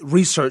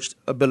research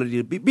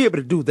ability to be able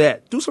to do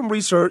that. Do some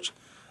research.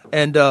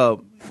 And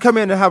come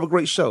in and have a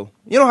great show.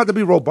 You don't have to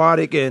be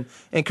robotic. And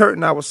Kurt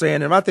and I were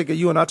saying, and I think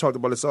you and I talked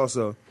about this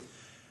also.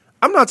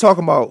 I'm not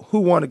talking about who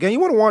won the game. You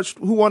want to watch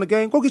who won the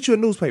game? Go get you a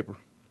newspaper.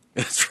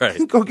 That's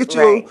right. Go get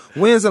your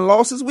wins and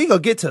losses. We gonna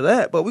get to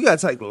that, but we got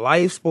to take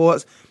live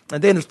sports,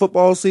 and then it's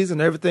football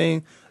season.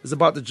 Everything is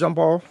about to jump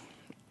off.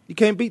 You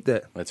can't beat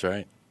that. That's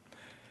right.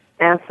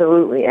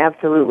 Absolutely,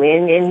 absolutely.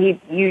 And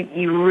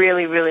you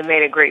really, really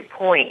made a great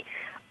point.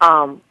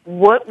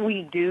 What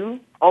we do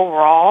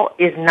overall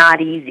is not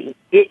easy.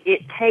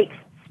 It takes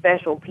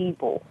special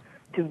people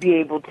to be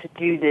able to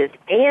do this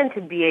and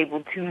to be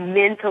able to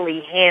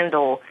mentally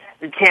handle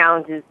the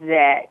challenges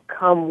that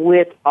come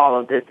with all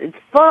of this. It's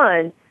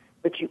fun,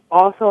 but you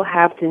also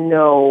have to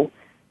know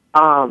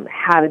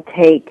how to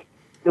take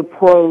the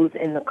pros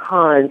and the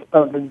cons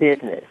of the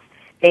business.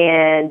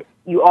 And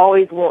you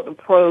always want the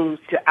pros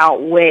to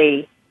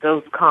outweigh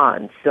those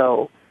cons.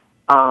 So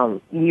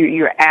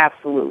you're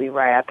absolutely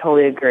right. I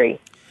totally agree.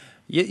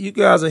 You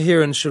guys are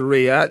hearing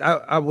Cherie.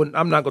 I'm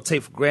not going to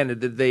take for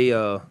granted that they,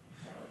 I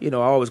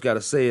always got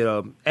to say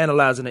it,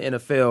 analyzing the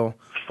NFL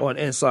on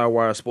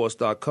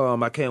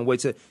InsideWireSports.com. I can't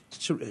wait to.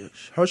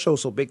 Her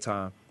show's so big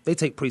time. They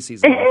take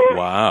preseason off.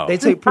 Wow. They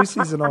take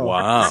preseason off.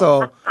 Wow.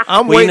 So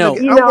I'm waiting.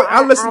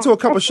 I listened to a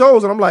couple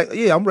shows and I'm like,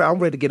 yeah, I'm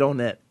ready to get on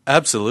that.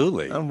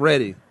 Absolutely. I'm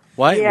ready.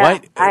 Why? Yeah,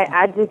 Why?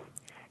 I just.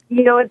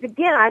 It's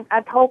again,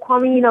 I told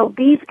Kwamie,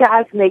 these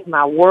guys make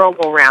my world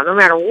go round. No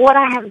matter what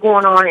I have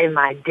going on in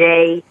my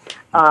day,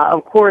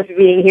 of course,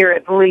 being here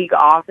at the league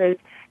office,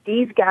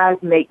 these guys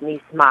make me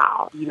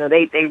smile.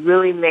 They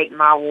really make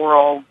my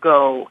world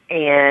go.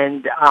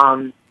 And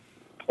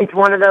it's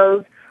one of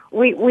those,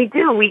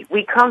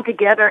 we come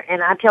together,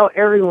 and I tell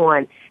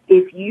everyone,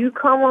 if you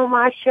come on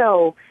my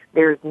show,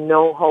 There's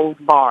no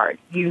holds barred.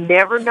 You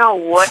never know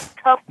what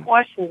tough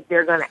questions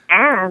they're going to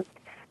ask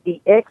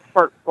the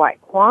experts like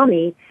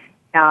Kwamie,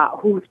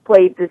 who's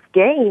played this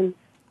game,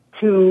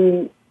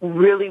 to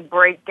really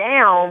break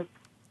down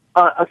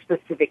a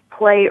specific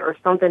play or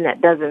something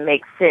that doesn't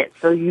make sense.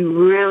 So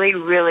you really,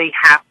 really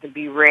have to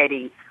be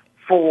ready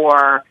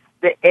for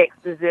the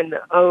X's and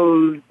the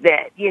O's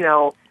that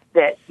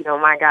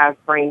my guys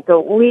bring.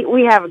 So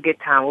we have a good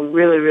time. We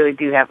really, really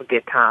do have a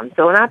good time.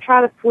 So, and I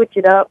try to switch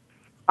it up.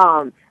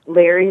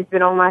 Larry has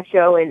been on my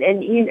show, and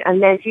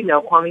as you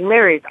know, Kwamie,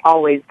 Larry is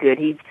always good.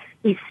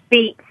 He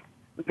speaks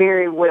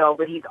very well,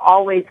 but he's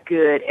always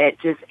good at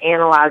just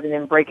analyzing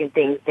and breaking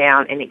things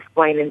down and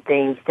explaining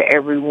things to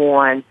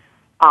everyone,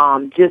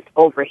 just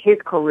over his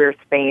career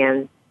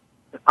span,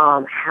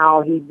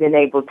 how he's been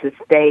able to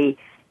stay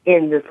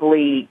in this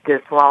league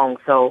this long.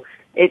 So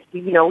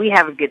we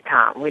have a good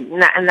time.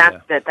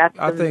 That's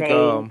the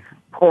main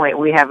point.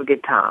 We have a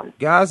good time.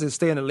 Guys that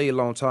stay in the league a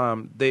long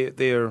time,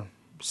 they're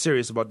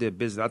serious about their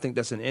business. I think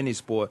that's in any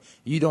sport.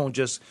 You don't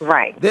just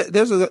right.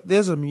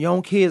 There's some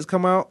young kids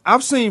come out.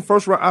 I've seen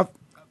first round.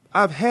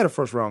 I've had a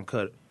first round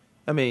cut.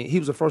 I mean, he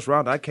was a first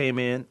rounder. I came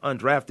in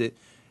undrafted,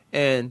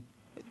 and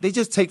they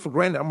just take for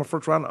granted I'm a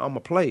first rounder. I'm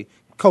gonna play.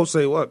 Coach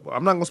say, "What?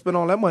 I'm not gonna spend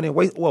all that money and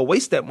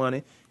waste that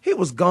money." He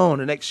was gone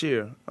the next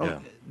year.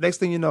 Yeah. Next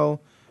thing you know,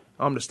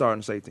 I'm the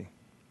starting safety.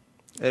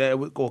 And it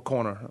would go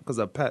corner because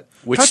of Pat.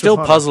 Which still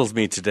puzzles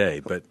me today,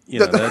 but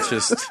that's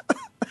just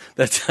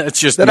that's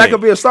just that me. I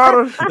could be a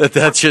starter.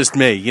 That's just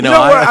me. You know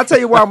what? I'll tell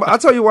you why. I'll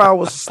tell you why I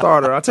was a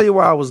starter. I'll tell you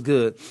why I was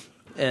good,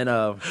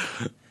 and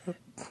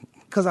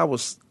because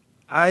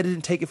I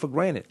didn't take it for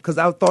granted. Because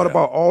I thought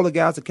about all the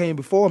guys that came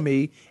before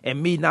me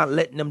and me not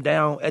letting them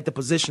down at the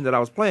position that I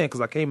was playing.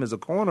 Because I came as a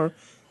corner,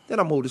 then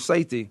I moved to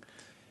safety.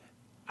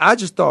 I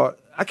just thought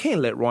I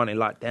can't let Ronnie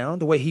lock down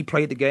the way he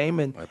played the game,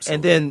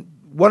 and then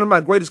one of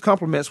my greatest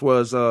compliments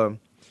was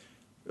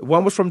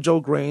one was from Joe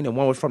Green and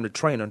one was from the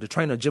trainer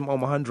Jim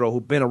Omohundro,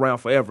 who'd been around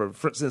forever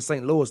since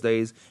St. Louis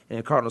days and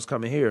the Cardinals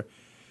coming here.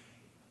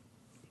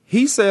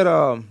 He said,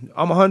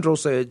 Omohundro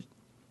said,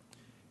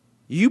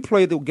 "You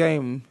play the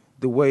game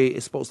the way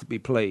it's supposed to be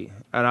played,"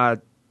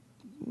 and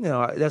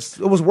it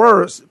was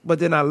words, but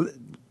then I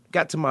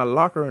got to my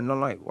locker and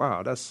I'm like,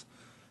 wow,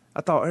 I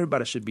thought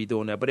everybody should be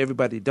doing that, but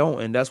everybody don't,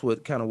 and that's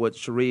what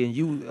Cherie and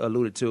you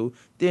alluded to.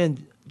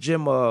 Then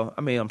Joe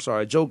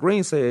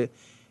Green said,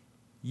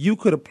 "You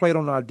could have played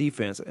on our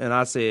defense," and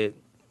I said,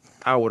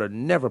 "I would have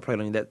never played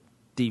on that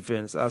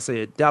defense." I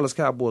said, "Dallas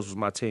Cowboys was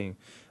my team."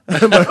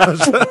 but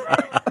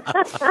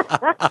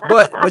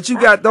you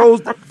got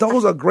those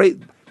are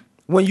great.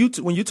 When you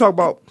talk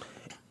about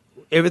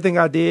everything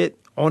I did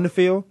on the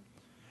field,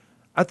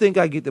 I think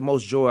I get the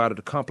most joy out of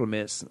the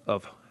compliments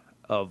of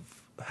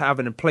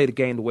having to play the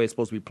game the way it's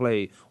supposed to be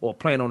played, or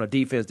playing on a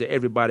defense that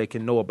everybody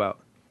can know about.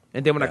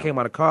 And then when I came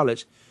out of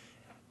college,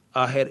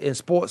 I had in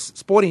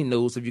sporting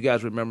news, if you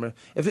guys remember.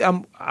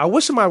 I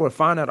wish somebody would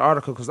find that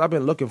article because I've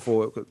been looking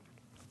for it.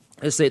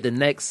 It said the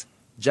next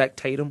Jack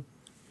Tatum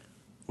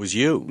was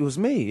you. It was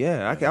me.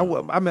 Yeah, I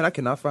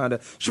cannot find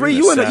it. Cherie,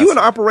 you in the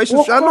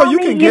operations? Well, I know you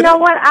can get it. You know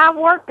what? I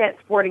worked at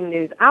Sporting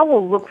News. I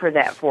will look for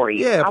that for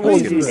you. Yeah, I will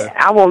do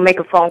that. I will make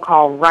a phone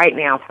call right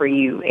now for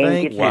you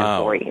and get that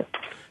for you.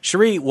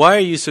 Cherie, why are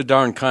you so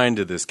darn kind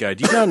to this guy?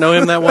 Do you not know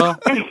him that well?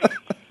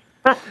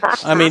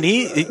 I mean,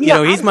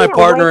 he's my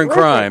partner in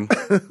crime.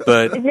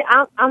 But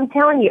I'm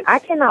telling you, I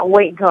cannot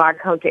wait until I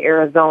come to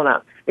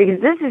Arizona, because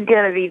you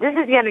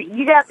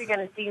guys are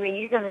going to see me.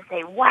 You're going to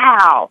say,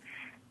 "Wow,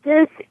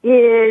 this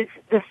is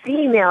the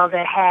female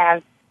that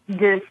has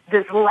this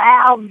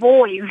loud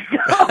voice."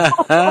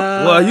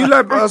 Well, you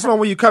let us know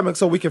when you're coming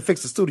so we can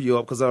fix the studio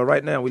up, because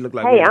right now we look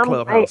like we're in a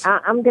clubhouse.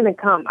 I'm going to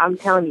come. I'm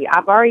telling you.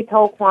 I've already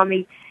told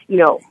Kwamie.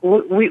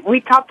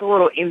 We talked a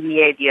little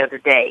NBA the other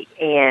day,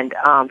 and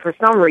for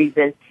some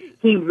reason,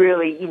 he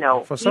really, he's one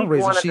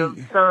of those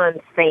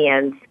Suns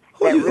fans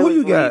that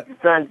really believes the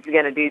Suns are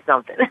going to do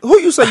something. Who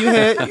you say you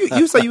had?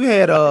 You say you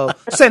had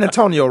San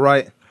Antonio,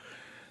 right?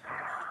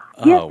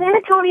 Yeah, San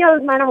Antonio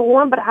is my number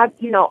one, but I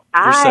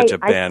such a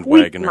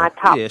bandwagoner. My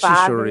top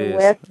five in the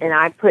list, and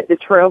I put the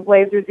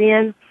Trailblazers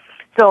in.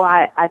 So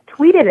I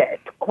tweeted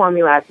it to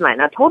Kwamie last night,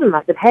 and I told him,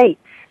 I said, "Hey,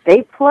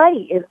 they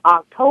play in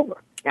October."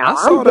 Now,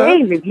 I'm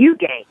game review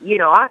game.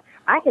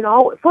 I can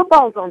always,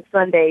 football's on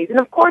Sundays,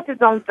 and of course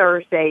it's on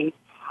Thursdays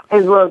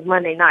as well as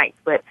Monday nights.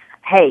 But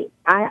hey,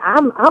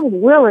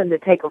 I'm willing to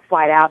take a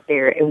flight out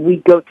there and we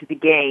go to the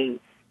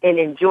game and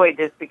enjoy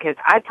this, because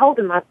I told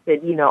him, I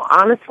said,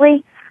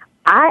 honestly,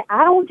 I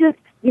don't just,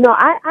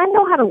 I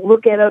know how to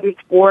look at other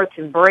sports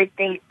and break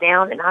things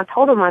down. And I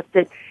told him, I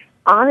said,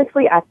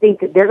 honestly, I think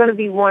that they're going to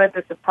be one of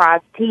the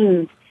surprise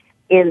teams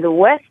in the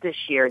West this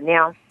year.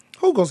 Now,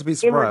 who's going to be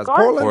surprised?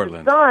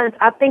 Portland. The Suns,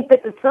 I think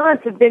that the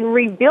Suns have been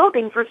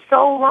rebuilding for so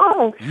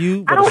long.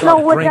 I don't know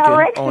what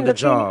direction the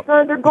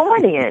Suns are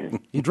going in.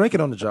 You drink it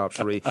on the job,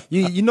 Cherie.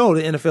 You know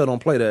the NFL don't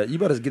play that. You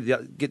better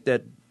get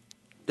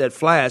that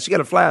flask. You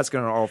got a flask in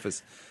her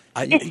office.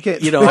 I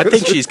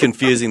think she's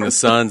confusing the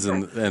Suns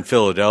and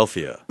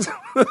Philadelphia.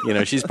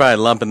 She's probably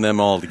lumping them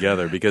all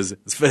together because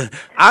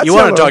you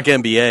want to talk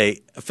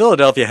NBA.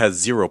 Philadelphia has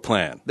zero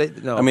plan.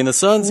 The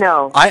Suns.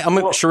 No,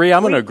 Cherie,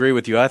 I'm going to agree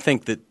with you. I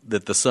think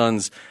that the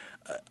Suns.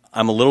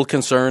 I'm a little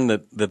concerned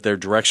that they're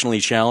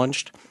directionally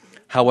challenged.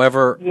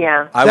 However,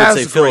 I would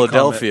say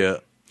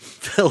Philadelphia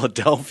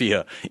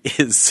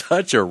is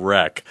such a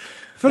wreck.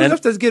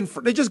 Philadelphia's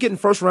they're just getting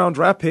first round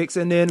draft picks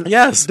and then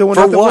doing for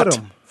nothing what? with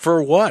them.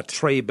 For what?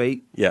 Trade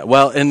bait. Yeah,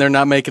 well, and they're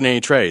not making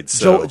any trades.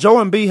 So. Joe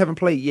and B haven't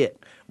played yet.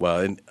 Well,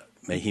 and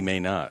he may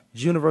not.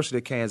 University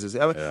of Kansas.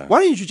 Why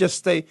don't you just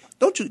stay?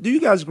 Do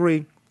you guys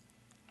agree?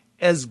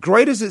 As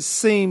great as it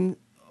seemed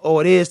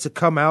or it is to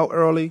come out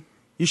early,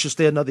 you should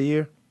stay another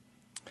year.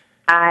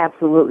 I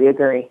absolutely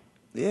agree.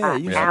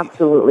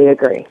 Absolutely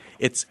agree.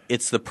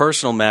 It's the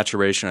personal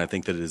maturation, I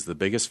think, that is the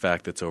biggest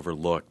fact that's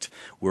overlooked.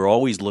 We're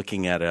always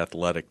looking at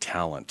athletic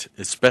talent,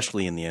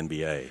 especially in the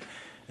NBA.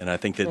 And I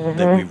think that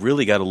we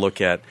really got to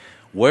look at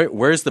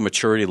where's the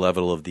maturity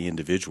level of the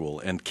individual,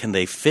 and can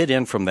they fit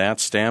in from that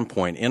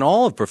standpoint in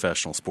all of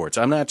professional sports?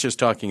 I'm not just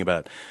talking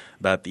about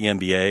the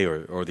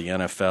NBA or the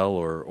NFL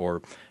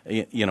or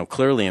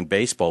clearly in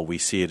baseball we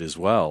see it as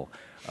well.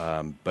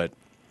 But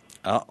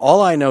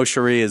all I know,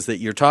 Cherie, is that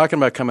you're talking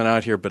about coming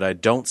out here, but I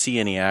don't see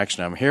any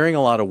action. I'm hearing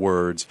a lot of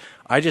words.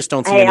 I just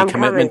don't see any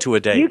commitment to a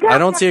date. I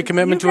don't see a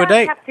commitment to a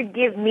date. You have to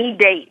give me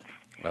dates.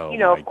 Oh,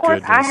 of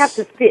course, I have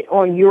to fit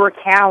on your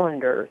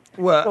calendar.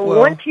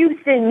 Once you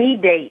send me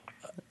dates,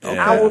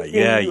 I will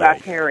send you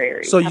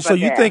itinerary. So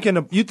you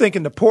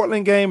thinking the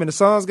Portland game and the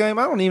Suns game?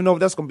 I don't even know if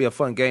that's going to be a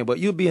fun game, but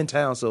you'll be in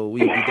town, so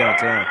we'll be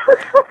downtown.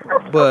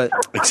 But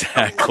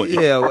exactly,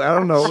 yeah, I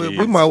don't know.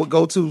 We might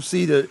go to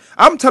see the.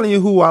 I'm telling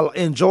you, who I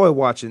enjoy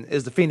watching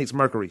is the Phoenix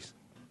Mercury's.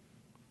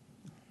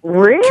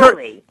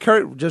 Really?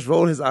 Kurt just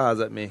rolled his eyes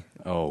at me.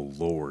 Oh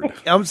Lord!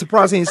 I'm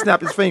surprised he didn't snap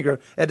his finger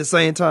at the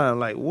same time.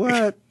 Like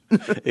what?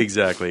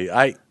 Exactly.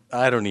 I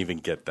don't even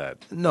get that.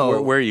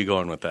 No. Where are you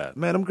going with that?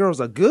 Man, them girls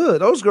are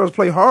good. Those girls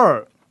play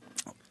hard.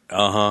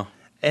 Uh-huh.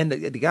 And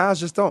the guys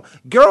just don't.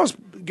 Girls,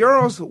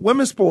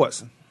 women's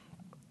sports.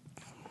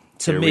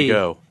 To Here me, we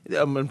go.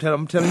 I'm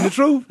telling the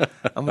truth.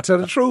 I'm going to tell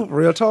the truth.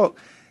 Real talk.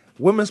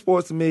 Women's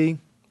sports to me,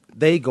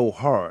 they go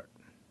hard.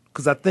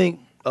 Because I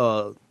think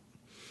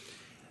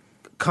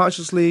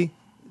consciously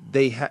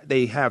they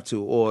have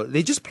to. Or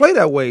they just play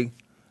that way.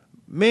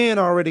 Men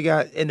already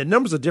got, and the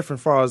numbers are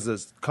different as far as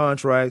this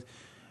contract.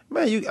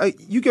 Man,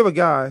 you give a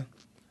guy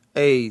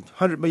a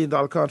 $100 million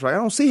contract, I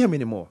don't see him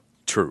anymore.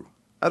 True.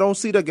 I don't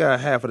see that guy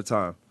half of the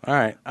time. All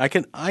right, I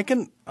can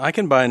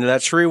buy into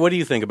that. Cherie, what do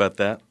you think about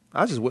that?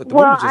 I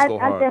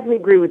definitely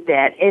agree with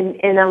that.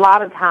 And a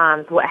lot of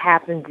times, what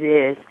happens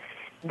is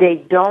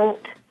they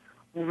don't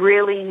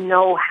really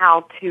know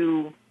how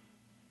to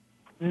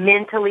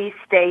mentally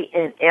stay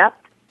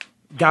inept.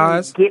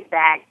 Guys, get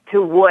back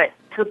to what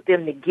took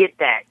them to get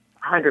that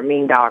 $100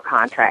 million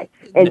contract.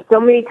 And so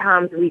many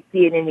times we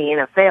see it in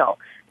the NFL.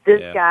 This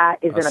guy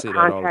is in a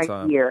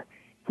contract year.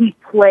 He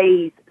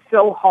plays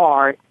so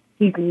hard.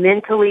 He's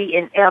mentally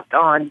inept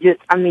on you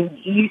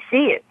see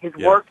it. His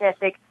work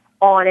ethic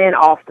on and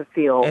off the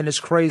field. And it's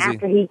crazy.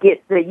 After he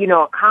gets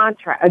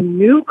a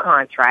new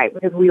contract,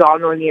 because we all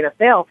know in the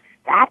NFL,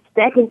 that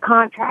second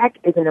contract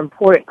is an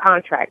important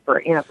contract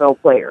for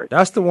NFL players.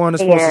 That's the one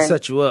that's supposed to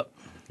set you up.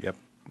 Yep.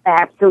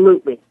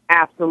 Absolutely.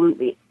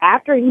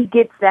 After he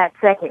gets that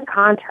second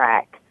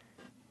contract,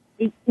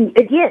 if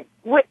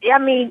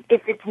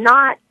it's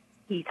not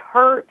he's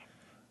hurt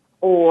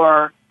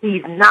or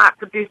he's not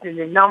producing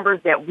the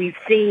numbers that we've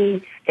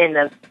seen in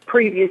the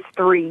previous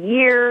 3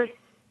 years,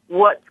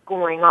 what's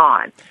going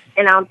on?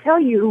 And I'll tell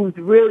you who's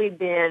really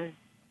been,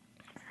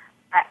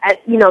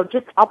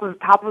 just off the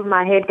top of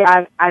my head,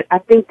 guys, I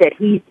think that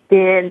he's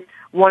been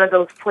one of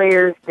those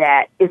players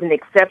that is an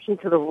exception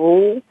to the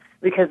rule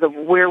because of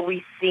where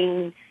we've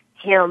seen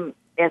him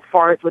as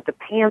far as with the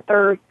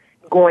Panthers,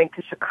 going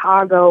to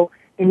Chicago,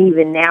 and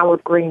even now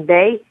with Green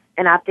Bay,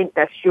 and I think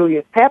that's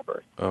Julius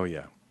Peppers. Oh,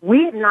 yeah.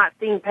 We have not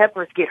seen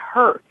Peppers get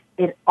hurt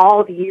in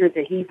all the years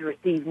that he's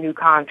received new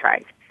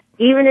contracts.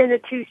 Even in the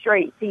 2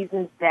 straight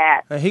seasons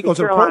that he goes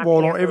to the Pro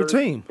Bowl on every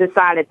team.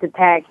 Decided to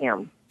tag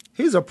him.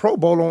 He's a Pro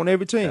Bowl on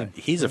every team.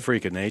 He's a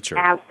freak of nature.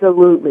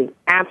 Absolutely.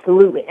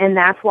 And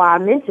that's why I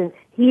mentioned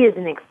he is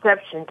an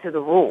exception to the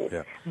rule.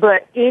 Yeah.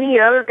 But any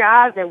other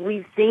guys that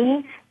we've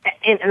seen,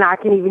 and I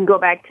can even go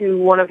back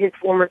to one of his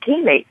former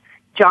teammates,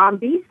 John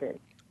Beeson.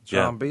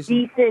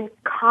 Beeson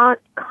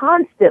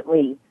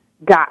constantly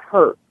got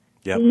hurt.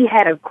 Yep. He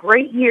had a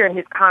great year in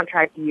his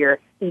contract year.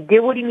 He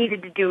did what he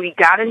needed to do. He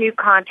got a new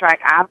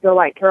contract. I feel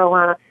like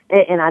Carolina,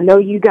 and I know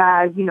you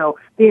guys,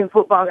 being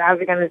football guys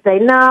are going to say,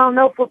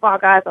 no football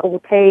guys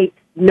overpaid.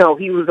 No,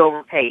 he was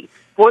overpaid.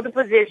 For the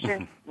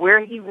position where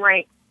he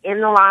ranked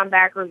in the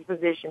linebacker's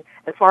position,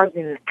 as far as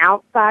an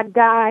outside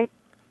guy,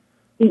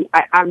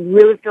 I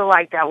really feel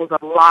like that was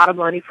a lot of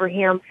money for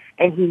him,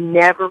 and he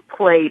never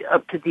played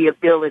up to the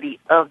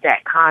ability of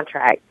that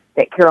contract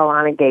that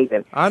Carolina gave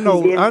him. I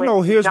know.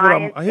 Here's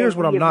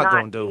what I'm not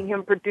going to do. Seen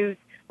him produce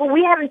but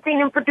we haven't seen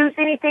him produce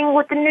anything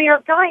with the New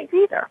York Giants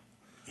either.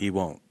 He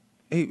won't.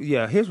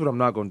 Here's what I'm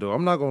not going to do.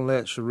 I'm not going to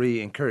let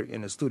Cherie and Kirk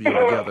in the studio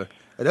together.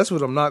 That's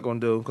what I'm not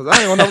going to do, because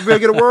I ain't going to be able to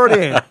get a word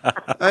in.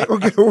 I ain't going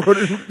to get a word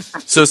in.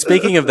 So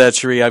speaking of that,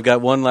 Cherie, I've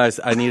got one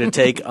last. I need a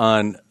take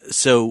on.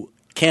 So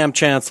Cam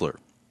Chancellor,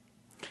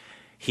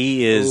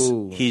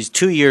 he's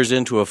 2 years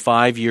into a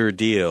 5-year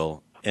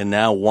deal, and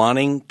now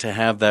wanting to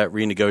have that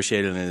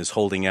renegotiated and is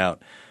holding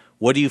out.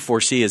 What do you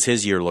foresee as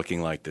his year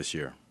looking like this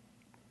year?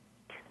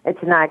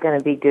 It's not going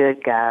to be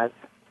good, guys.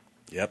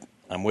 Yep,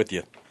 I'm with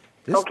you.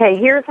 Okay,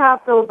 here's how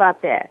I feel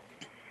about that.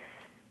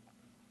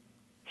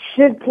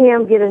 Should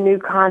Cam get a new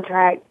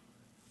contract?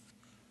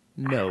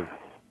 No.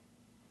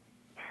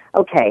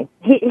 Okay,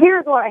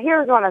 here's what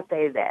I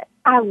say to that.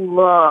 I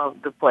love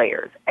the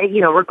players.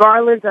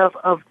 Regardless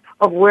of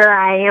where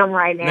I am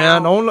right now.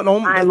 I'm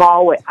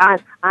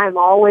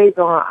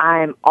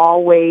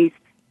always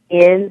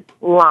in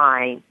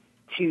line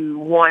to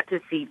want to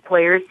see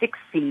players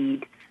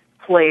succeed,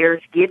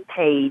 players get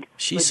paid.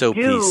 She's so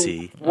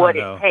PC. What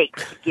it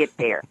takes to get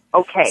there.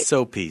 Okay.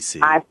 So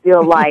PC. I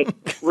feel like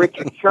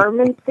Richard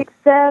Sherman's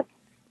success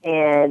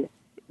and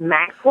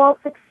Maxwell's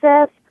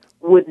success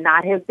would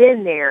not have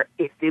been there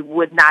if it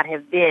would not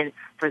have been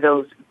for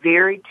those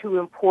very two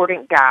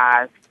important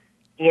guys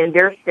in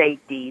their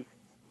safeties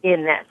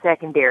in that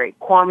secondary.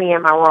 Kwamie,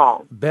 am I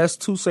wrong?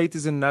 Best two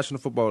safeties in the National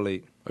Football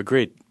League.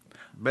 Agreed.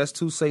 Best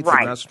two safeties in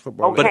the National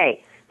Football League.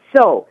 Okay.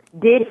 So,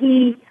 did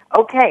he...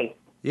 Okay.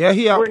 Yeah,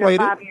 he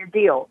outplayed it. 5-year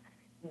deal.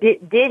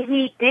 Did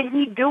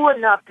he do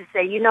enough to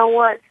say, you know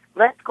what?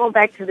 Let's go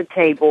back to the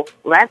table.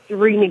 Let's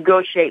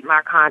renegotiate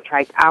my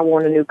contract. I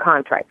want a new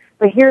contract.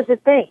 But here's the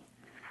thing.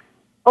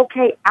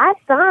 Okay, I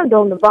signed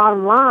on the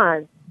bottom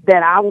line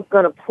that I was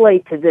going to play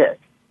to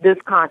this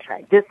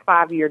contract, this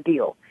 5-year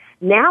deal.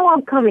 Now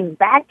I'm coming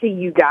back to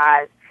you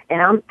guys,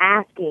 and I'm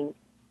asking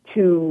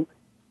to,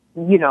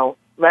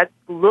 let's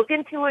look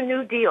into a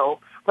new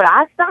deal. But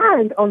I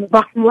signed on the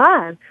bottom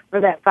line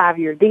for that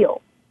 5-year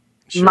deal.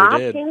 Sure My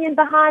did. opinion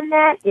behind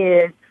that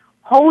is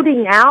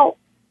holding out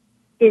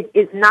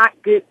is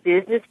not good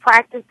business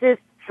practices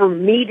for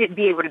me to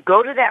be able to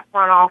go to that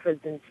front office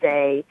and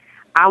say,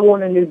 I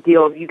want a new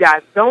deal. If you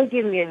guys don't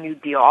give me a new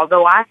deal,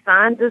 although I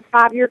signed this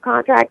 5-year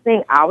contract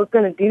thing, I was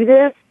going to do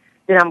this,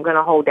 then I'm going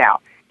to hold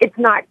out. It's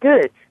not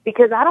good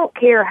because I don't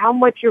care how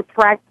much you're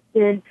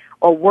practicing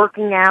or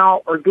working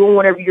out or doing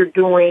whatever you're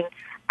doing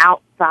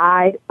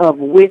outside of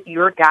with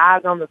your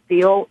guys on the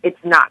field. It's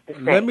not the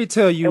same. Let me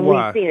tell you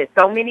why. We've seen it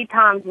so many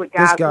times with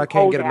guys this guy who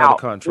can't hold get another out.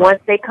 contract.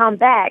 Once they come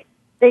back,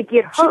 they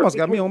get hurt. She almost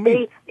got me on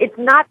me. It's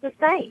not the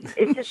same.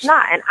 It's just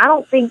not. And I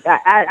don't think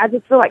I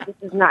just feel like this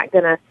is not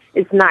gonna.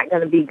 It's not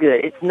gonna be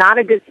good. It's not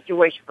a good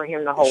situation for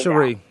him to hold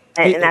Cherie,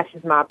 out. And that's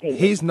just my opinion.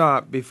 He's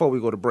not. Before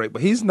we go to break,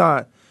 but he's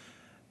not.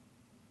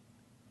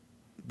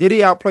 Did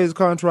he outplay his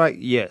contract?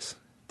 Yes,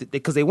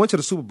 because they went to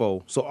the Super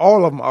Bowl, so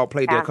all of them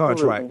outplayed their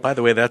contract. By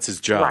the way, that's his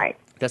job. Right.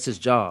 That's his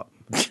job.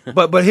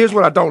 but here's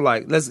what I don't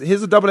like.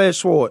 Here's a double-edged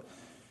sword.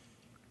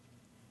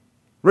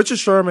 Richard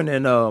Sherman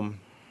and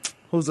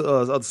who's the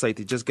other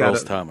safety just got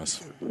Earl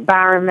Thomas.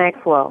 Byron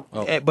Maxwell.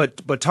 Oh.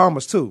 But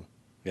Thomas too.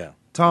 Yeah.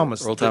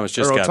 Thomas. Earl Thomas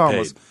just got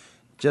paid.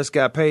 Just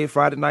got paid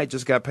Friday night.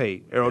 Just got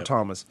paid. Earl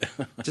Thomas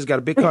just got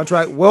a big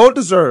contract, well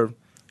deserved.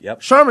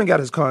 Yep. Sherman got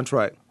his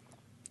contract.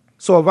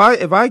 So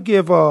if I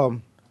give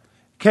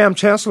Cam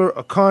Chancellor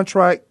a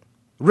contract,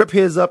 rip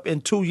his up in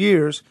 2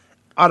 years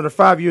out of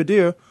the 5-year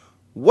deal,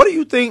 what do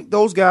you think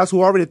those guys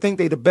who already think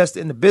they're the best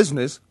in the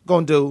business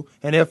gonna do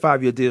in their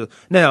 5-year deal?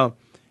 Now,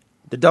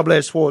 the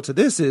double-edged sword to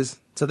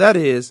that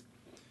is,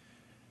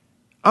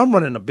 I'm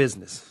running a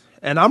business.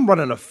 And I'm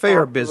running a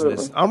fair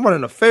business. I'm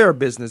running a fair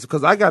business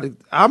because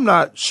I'm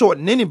not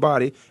shorting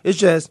anybody. It's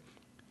just,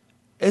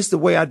 it's the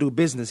way I do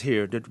business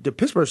here. The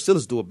Pittsburgh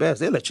Steelers do it best.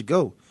 They let you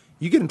go.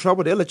 You get in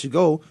trouble, they'll let you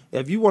go.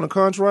 If you want a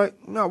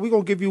contract, no, we're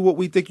going to give you what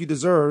we think you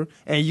deserve,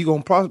 and you're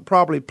going to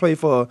probably play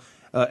for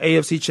an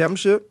AFC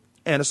championship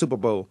and a Super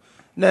Bowl.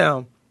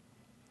 Now,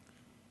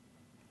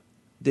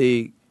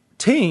 the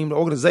team, the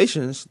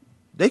organizations,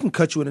 they can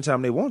cut you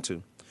anytime they want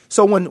to.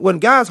 So when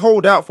guys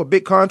hold out for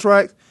big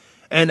contracts,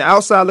 and the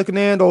outside looking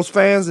in, those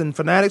fans and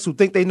fanatics who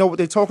think they know what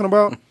they're talking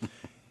about,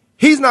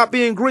 he's not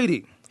being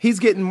greedy. He's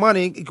getting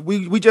money.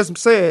 We just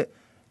said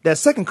that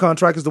second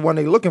contract is the one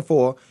they're looking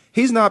for.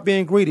 He's not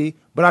being greedy,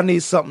 but I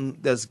need something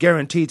that's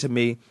guaranteed to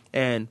me,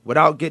 and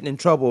without getting in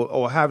trouble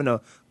or having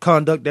a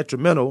conduct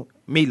detrimental,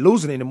 me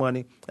losing any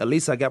money, at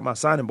least I got my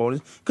signing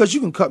bonus, because you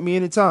can cut me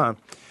anytime.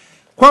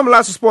 Kwamie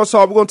Lassiter Sports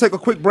Talk, we're going to take a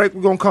quick break.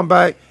 We're going to come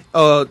back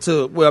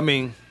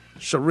to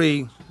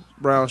Cherie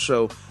Brown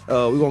Show.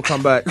 We're going to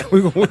come back.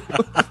 We're going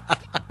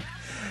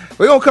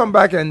to come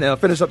back and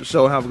finish up the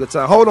show and have a good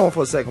time. Hold on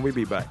for a second. We'll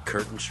be back.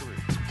 Kurt and Cherie.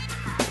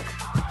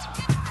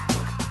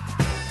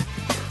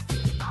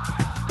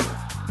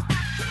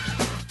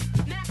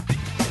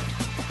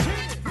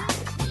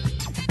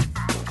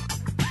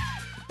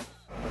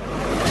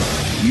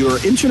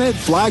 Your internet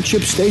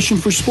flagship station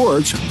for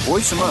sports,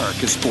 Voice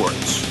America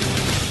Sports.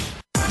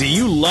 Do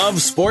you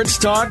love sports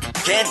talk?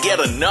 Can't get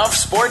enough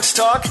sports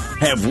talk?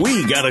 have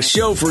we got a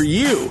show for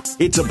you.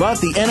 It's about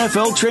the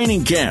NFL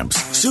training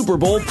camps, Super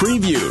Bowl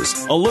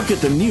previews, a look at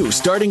the new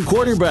starting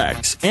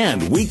quarterbacks,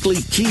 and weekly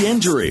key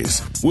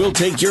injuries. We'll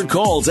take your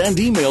calls and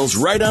emails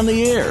right on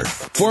the air.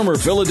 Former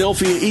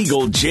Philadelphia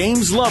Eagle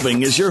James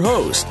Loving is your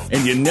host,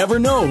 and you never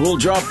know who'll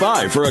drop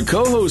by for a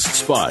co-host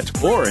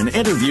spot or an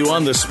interview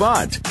on the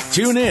spot.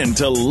 Tune in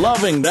to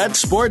Loving That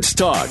Sports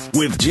Talk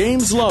with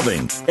James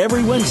Loving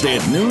every Wednesday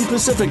at noon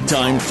Pacific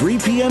Time, 3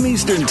 p.m.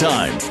 Eastern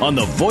Time on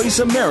the Voice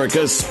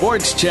America Sports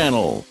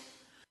Channel.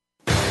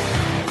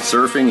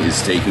 Surfing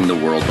is taking the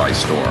world by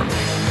storm.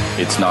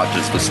 It's not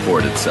just the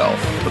sport itself,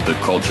 but the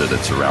culture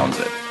that surrounds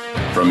it.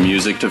 From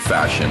music to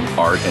fashion,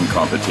 art, and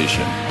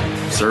competition,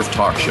 Surf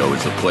Talk Show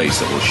is the place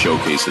that will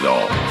showcase it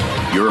all.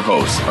 Your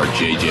hosts are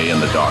JJ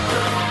and the Doctor,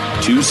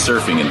 two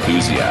surfing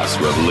enthusiasts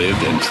who have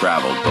lived and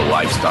traveled the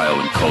lifestyle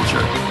and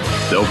culture.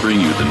 They'll bring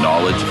you the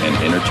knowledge and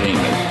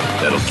entertainment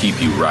that'll keep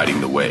you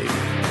riding the wave.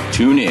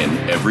 Tune in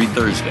every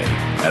Thursday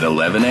at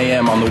 11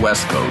 a.m. on the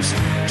West Coast,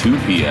 2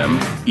 p.m.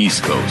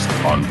 East Coast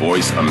on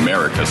Voice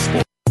America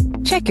Sports.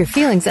 Check your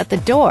feelings at the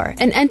door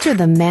and enter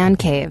the Man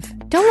Cave.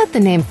 Don't let the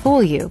name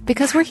fool you,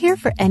 because we're here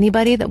for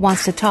anybody that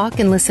wants to talk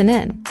and listen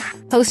in.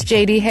 Host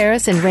J.D.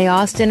 Harris and Ray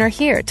Austin are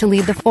here to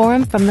lead the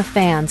forum from the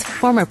fans,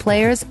 former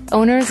players,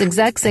 owners,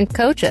 execs, and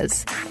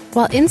coaches.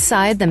 While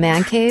inside the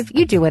Man Cave,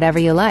 you do whatever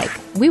you like.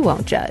 We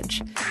won't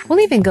judge. We'll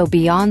even go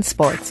beyond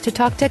sports to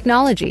talk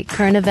technology,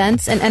 current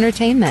events, and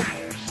entertainment.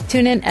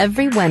 Tune in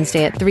every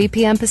Wednesday at 3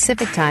 p.m.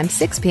 Pacific Time,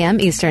 6 p.m.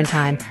 Eastern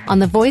Time on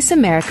the Voice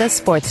America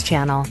Sports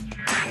Channel.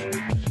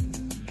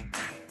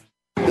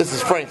 This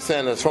is Frank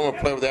Sanders, former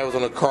player with the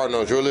Arizona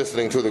Cardinals. You're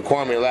listening to the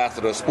Kwamie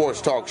Lassiter Sports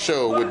Talk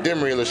Show with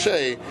Demery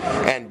Lachey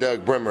and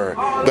Doug Brimmer,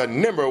 the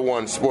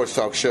 #1 sports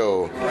talk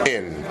show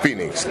in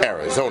Phoenix,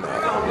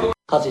 Arizona.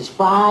 Because it's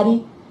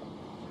Friday,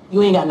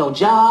 you ain't got no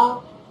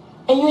job,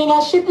 and you ain't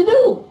got shit to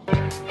do.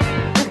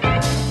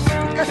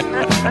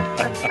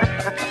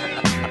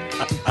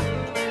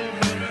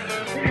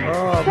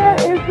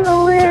 That is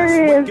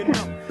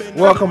hilarious.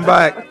 Welcome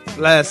back.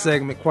 Last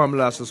segment, Kwamie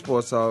Lassiter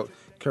Sports Talk.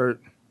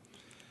 Kurt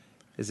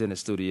is in the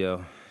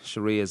studio.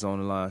 Cherie is on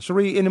the line.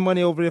 Cherie, any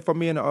money over there for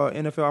me in the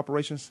NFL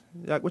operations?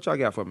 What y'all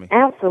got for me?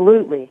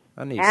 Absolutely.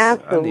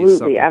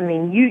 Absolutely. I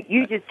mean,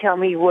 you just tell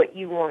me what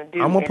you want to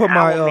do. I'm gonna put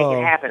I will make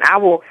it happen. I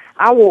will.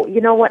 You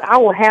know what? I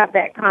will have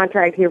that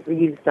contract here for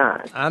you to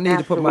sign. I need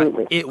to put my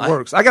It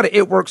Works. I got an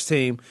It Works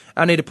team.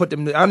 I need to put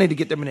them. I need to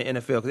get them in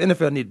the NFL, because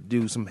NFL need to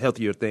do some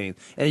healthier things.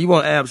 And you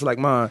want abs like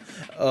mine?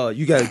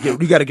 You got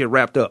to get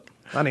wrapped up.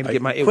 I need to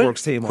get my It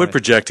Works team on. Quit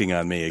projecting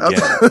on me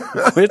again.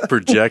 Quit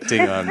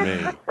projecting on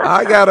me.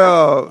 I got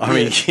I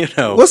mean, you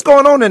know. What's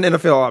going on in the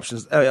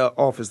NFL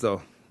office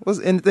though? What's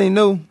anything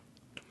new?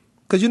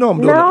 Because I'm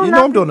doing.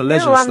 I'm doing the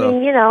legend stuff.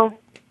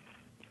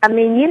 I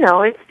mean,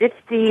 it's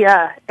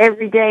the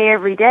every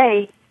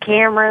day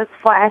cameras,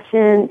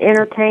 flashing,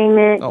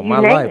 entertainment. Oh, my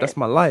life. That's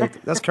my life.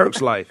 That's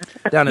Kirk's life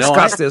down in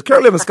Scottsdale.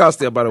 Kirk lives in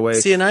Scottsdale, by the way.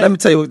 See, let me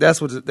tell you,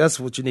 that's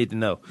what you need to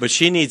know. But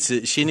she needs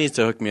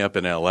to hook me up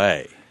in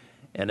L.A.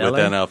 With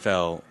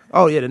NFL.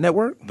 Oh, yeah, the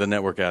network? The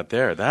network out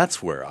there.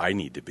 That's where I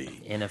need to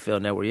be.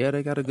 NFL network. Yeah,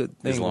 they got a good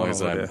thing. As long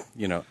as I'm,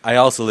 I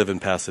also live in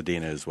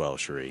Pasadena as well,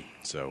 Cherie.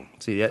 So.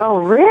 See that? Oh,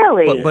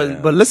 really?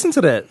 But listen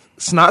to that.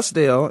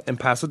 Scottsdale and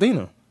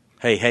Pasadena.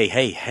 Hey.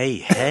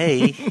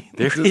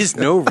 There is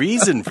no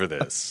reason for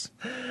this.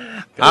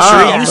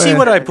 Cherie, you see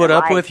what I put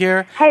up with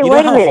here? Hey, you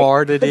wait know a minute. how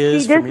hard it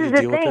is for me to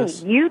deal with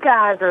this? You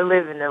guys are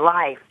living the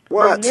life.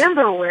 What?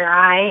 Remember where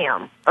I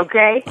am,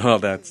 okay? Oh,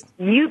 that's...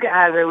 You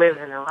guys are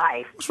living the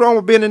life. What's wrong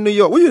with being in New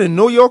York? Were you in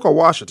New York or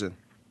Washington?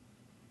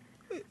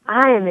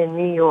 I am in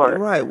New York.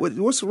 Right.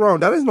 What's wrong?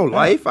 That is no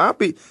life.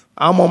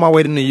 I'm on my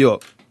way to New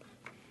York.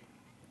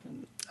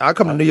 I'll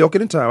come to New York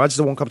anytime. I just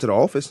won't come to the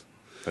office.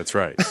 That's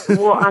right.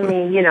 Well, I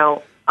mean,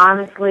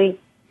 honestly,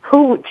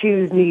 who would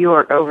choose New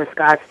York over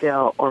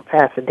Scottsdale or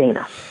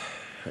Pasadena?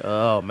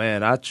 Oh,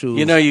 man, I choose.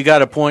 You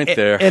got a point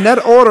there. In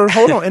that order,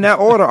 hold on. In that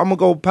order, I'm going to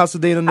go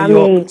Pasadena, New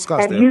York,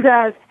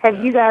 Scottsdale.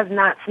 Have you guys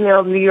not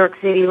smelled New York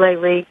City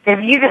lately?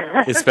 Have you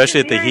guys?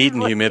 Especially at the heat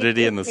and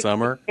humidity in the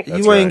summer.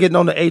 You ain't getting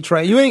on the A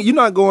train. You're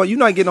not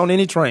getting on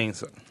any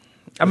trains.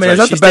 I mean, right.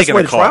 that's She's the best taking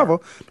way a to car.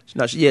 travel.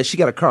 No, she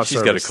got a car service.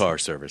 She's got a car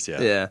service,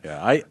 yeah.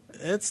 Yeah.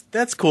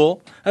 That's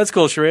cool. That's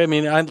cool, Cherie. I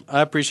mean, I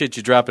appreciate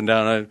you dropping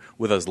down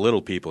with us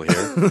little people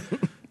here.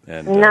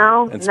 And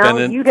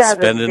spending you guys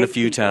a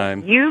few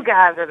time. You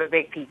guys are the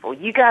big people.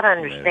 You got to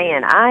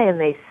understand, I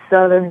am a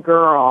Southern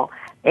girl,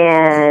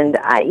 and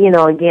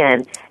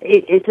again,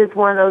 it's just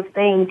one of those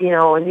things.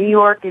 New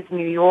York is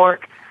New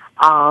York,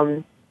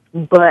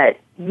 but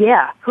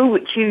yeah, who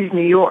would choose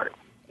New York?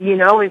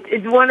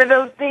 It's one of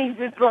those things.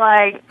 It's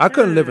like I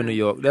couldn't live in New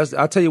York.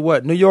 I'll tell you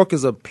what, New York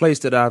is a place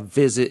that I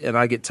visit, and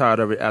I get tired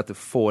of it after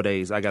 4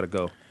 days. I got to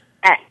go.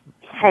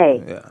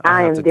 Hey, yeah,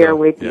 I am there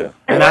with you.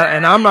 And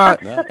I'm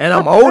not, and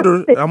I'm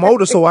older. I'm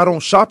older, so I don't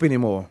shop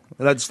anymore.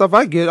 Like the stuff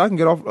I can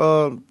get off.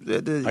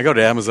 I go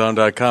to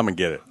Amazon.com and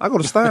get it. I go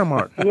to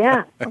Steinmart.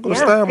 Yeah, I go to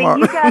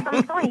Steinmart. See,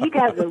 I'm telling you, you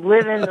guys are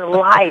living the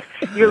life.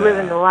 You're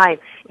living the life.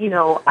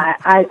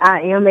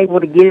 I am able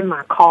to get in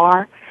my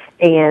car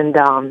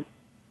and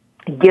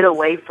get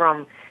away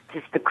from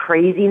just the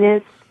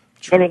craziness.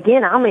 True. And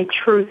again, I'm a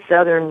true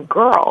Southern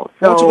girl.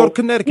 So, why don't you go to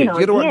Connecticut?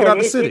 Get out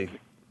of the city.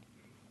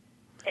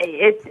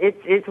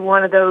 It's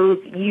one of those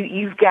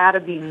you've got to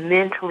be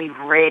mentally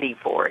ready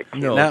for it.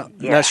 No.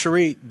 Now,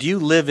 Cherie, do you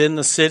live in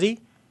the city?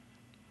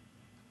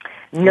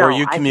 No, or are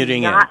you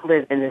commuting I do not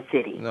live in the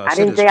city. No, I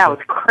didn't say I was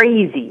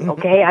crazy,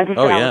 okay? I just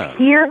said I was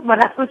here,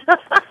 but I was...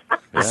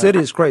 The city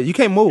is crazy. You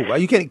can't move.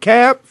 You can't.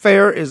 Cab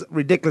fare is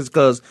ridiculous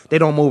because they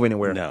don't move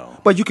anywhere. No.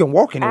 But you can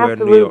walk anywhere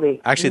Absolutely. in New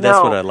York. Actually,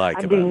 that's what I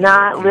like about I do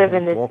not live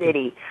in the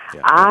city.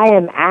 Yeah. I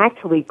am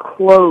actually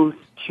close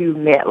to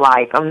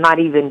MetLife. I'm not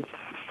even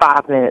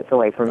 5 minutes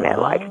away from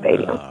MetLife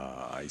Stadium.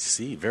 I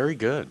see. Very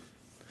good.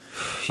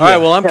 All right,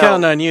 well, I'm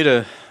counting on you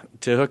to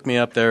hook me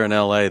up there in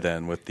L.A.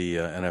 then with the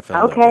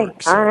NFL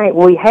network. All right.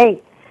 Well,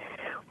 hey,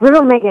 we're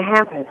going to make it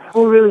happen.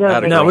 We're really going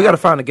to make it happen. We got to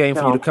find a game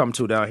for you to come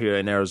to down here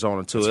in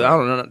Arizona, too. Right. I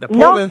don't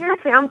know. No,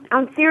 seriously,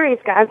 I'm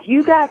serious, guys.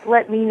 You guys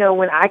let me know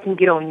when I can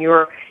get on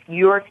your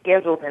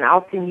schedules, and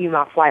I'll send you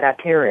my flight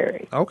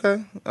itinerary.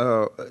 Okay.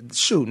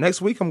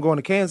 Next week I'm going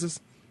to Kansas.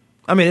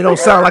 I mean, it don't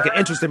sound like an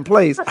interesting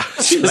place. I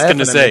was just going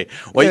to say,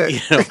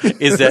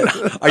 is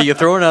that? Are you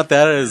throwing out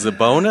that as a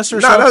bonus or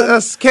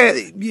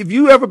something? If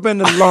you ever been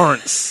to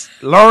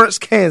Lawrence,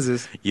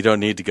 Kansas, you don't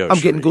need to go. I'm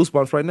getting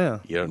goosebumps right now.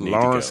 You don't need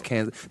Lawrence, to go.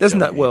 Kansas. There's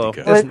not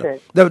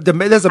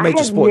there's a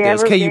major sport there.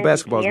 KU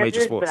basketball is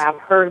major sport. But I've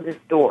heard the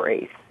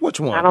stories.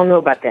 Which one? I don't know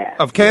about that.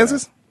 Of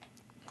Kansas?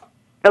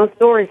 Those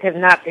stories have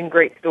not been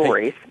great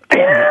stories.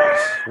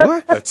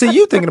 What? See,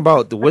 you thinking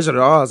about the Wizard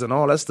of Oz and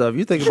all that stuff.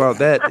 You think about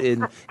that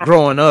in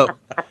growing up.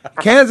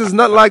 Kansas is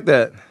not like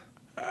that.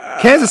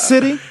 Kansas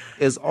City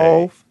is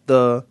off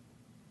the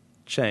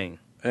chain.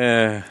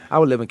 I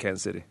would live in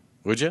Kansas City.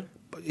 Would you?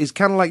 It's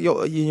kind of like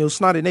your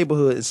snotty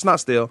neighborhood in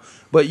Scottsdale,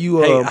 but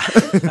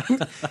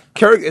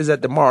Kirk is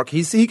at the mark.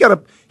 He got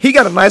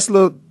a nice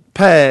little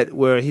pad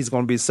where he's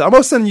going to be. So I'm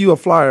going to send you a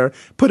flyer,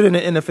 put it in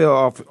the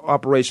NFL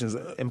operations,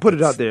 and put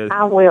it out there.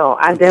 I will.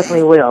 I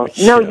definitely will.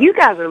 No, you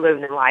guys are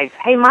living in life.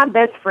 Hey, my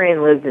best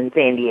friend lives in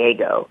San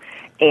Diego,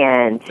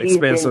 and she's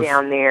been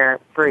down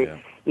there for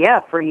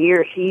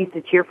years. She used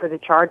to cheer for the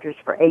Chargers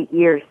for 8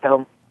 years.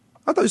 So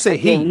I thought you said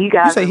he. You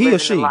guys say he or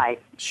she?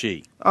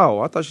 She.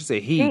 Oh, I thought you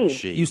said he.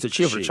 She used to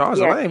cheer for the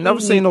Chargers. I ain't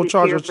never seen no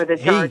Chargers. Cheer for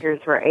the Chargers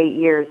for 8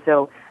 years.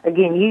 So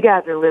again, you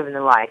guys are living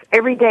the life.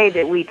 Every day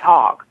that we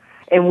talk.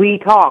 And we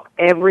talk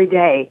every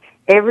day.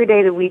 Every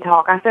day that we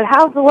talk, I said,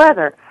 how's the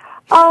weather?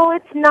 Oh,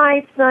 it's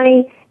nice,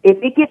 sunny.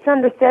 If it gets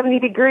under 70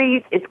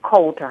 degrees, it's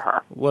cold to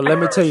her. Well, let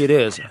me tell you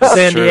this.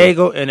 San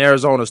Diego and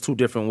Arizona is two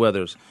different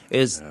weathers.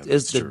 It's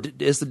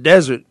the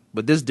desert,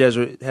 but this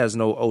desert has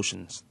no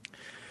oceans.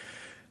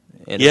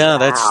 And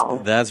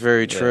that's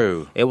very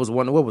true. It was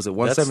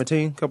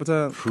 117 couple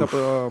times?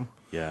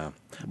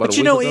 But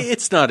you know,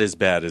 it's not as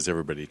bad as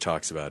everybody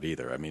talks about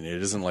either. I mean,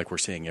 it isn't like we're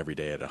seeing every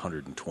day at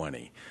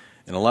 120.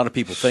 And a lot of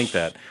people think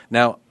that.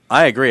 Now,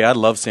 I agree. I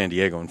love San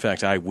Diego. In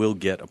fact, I will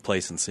get a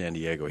place in San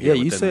Diego here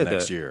within the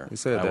next year. You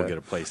said I will get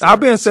a place. I'll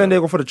be in San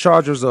Diego for the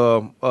Chargers.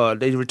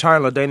 They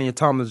retired LaDainian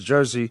Tomlin's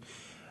jersey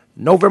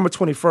November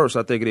 21st,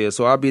 I think it is.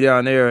 So I'll be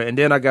down there. And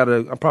then I'm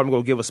probably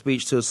going to give a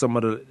speech to some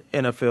of the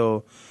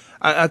NFL.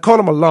 I call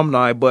them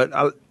alumni,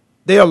 but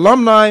they're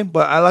alumni,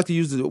 but I like to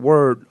use the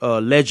word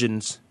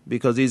legends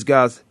because these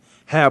guys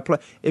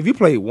if you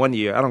play 1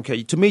 year, I don't care.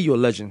 To me, you're a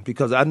legend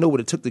because I know what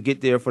it took to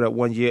get there for that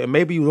 1 year. And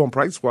maybe you were on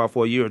practice squad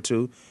for a year or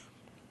two,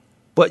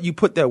 but you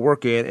put that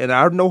work in. And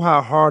I know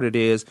how hard it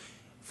is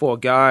for a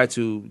guy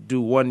to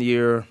do 1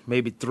 year,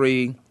 maybe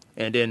 3,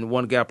 and then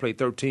one guy play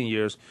 13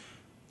 years.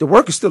 The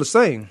work is still the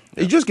same.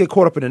 You just get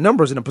caught up in the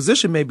numbers, and the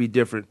position may be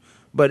different.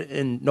 But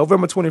in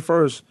November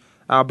 21st,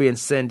 I'll be in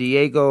San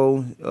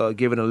Diego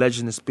giving a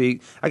legend to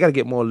speak. I got to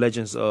get more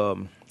legends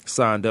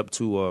signed up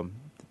to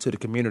the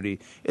community.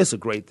 It's a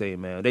great thing,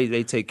 man.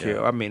 They take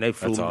care. I mean, they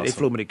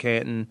flew me to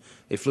Canton.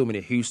 They flew me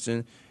to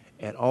Houston.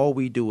 And all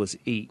we do is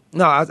eat.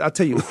 No, I'll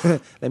tell you.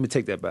 Let me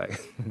take that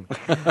back.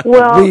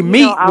 Well, we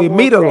meet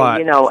a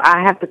lot.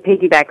 I have to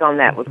piggyback on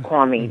that with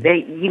Kwamie.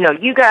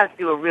 You guys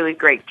do a really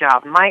great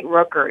job. Mike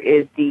Rucker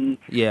is the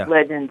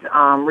Legends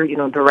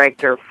regional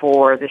director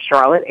for the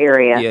Charlotte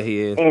area. Yeah, he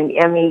is. And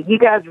I mean, you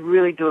guys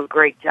really do a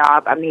great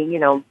job. I mean,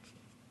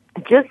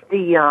 just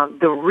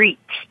the reach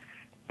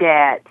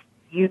that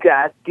you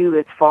guys do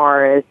as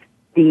far as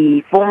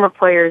the former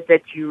players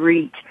that you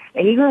reach,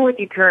 and even with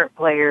your current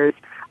players.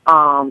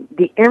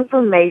 The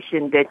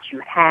information that you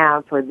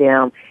have for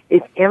them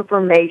is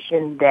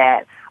information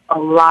that a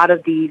lot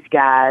of these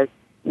guys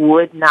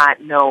would not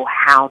know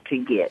how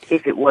to get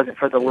if it wasn't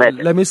for the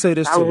Legends. Let me say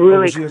this I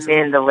really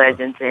commend the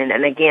Legends.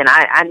 And again,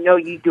 I know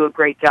you do a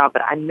great job,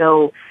 but I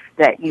know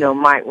that,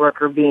 Mike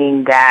Rucker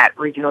being that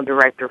regional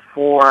director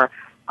for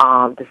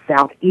the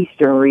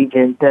Southeastern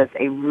region does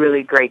a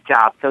really great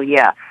job. So,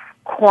 yeah,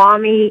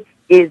 Kwamie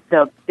is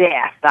the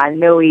best. I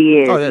know he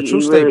is. Oh, yeah, true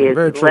he statement. Really is.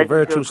 Very true.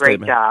 Very true great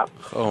statement. Job.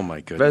 Oh my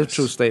goodness. Very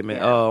true statement.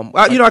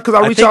 Because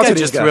I reach out to I these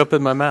just guys. threw up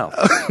in my mouth.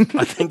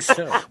 I think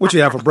so. What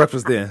you have for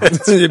breakfast then?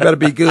 You better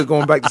be good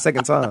going back the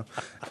second time.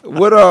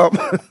 What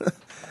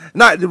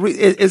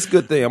it's a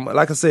good thing.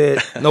 Like I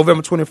said,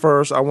 November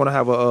 21st, I want to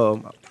have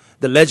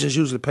the legends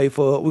usually pay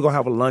for it. We're going to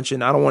have a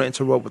luncheon. I don't want to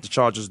interrupt what the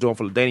Chargers doing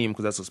for Ladainium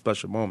because that's a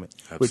special moment.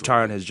 Absolutely.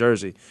 Retiring his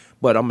jersey.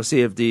 But I'm going to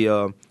see if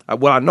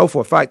I know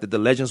for a fact that the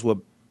legends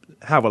will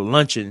have a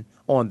luncheon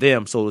on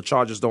them so the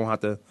Chargers don't have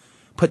to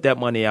put that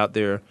money out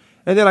there.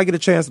 And then I get a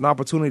chance, an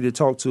opportunity to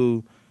talk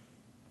to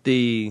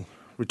the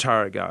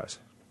retired guys.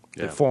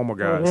 The former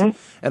guys. Mm-hmm.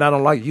 And I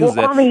don't like to use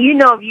that. Kwamie, you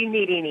know if you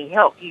need any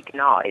help, you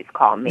can always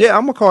call me. Yeah,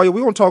 I'm going to call you.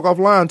 We're going to talk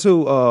offline,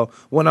 too,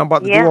 when I'm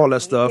about to do all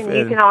that stuff.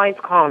 You can always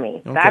call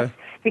me. Okay.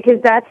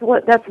 Because that's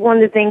one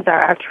of the things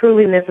I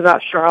truly miss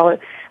about Charlotte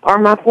are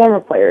my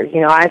former players.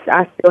 You know, I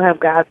still have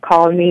guys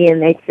calling me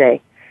and they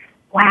say,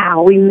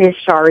 wow, we miss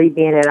Shari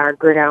being at our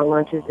gridiron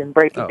lunches and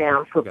breaking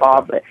down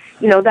football. But,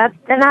 you know, that's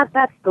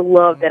the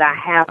love that I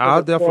have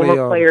for the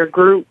former player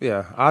group.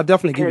 Yeah, I'll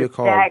definitely give you a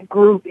call. That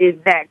group is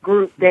that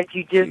group that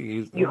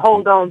you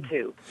hold on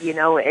to, you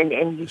know,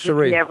 and you just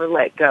never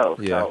let go.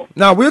 Yeah. So.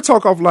 Now, we'll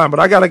talk offline, but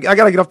I gotta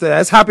get off there.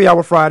 It's Happy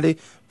Hour Friday.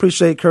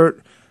 Appreciate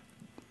Kurt.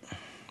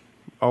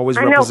 Always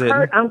representing. I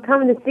know, Kurt, I'm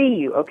coming to see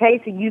you,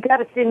 okay? So you got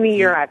to send me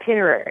your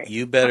itinerary.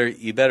 You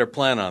better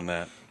plan on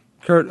that.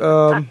 Kurt,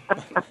 all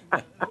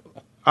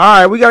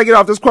right, we got to get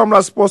off this Kwamie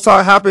Lassiter Sports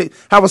Talk.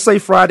 Have a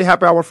safe Friday.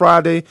 Happy Hour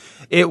Friday.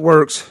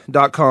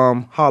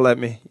 Itworks.com. Holla at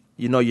me.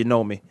 You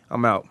know me.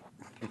 I'm out.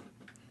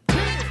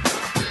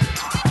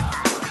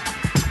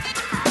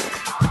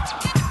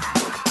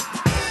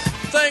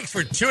 Thanks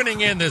for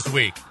tuning in this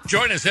week.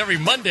 Join us every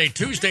Monday,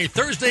 Tuesday,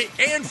 Thursday,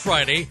 and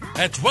Friday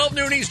at 12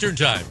 noon Eastern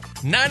Time,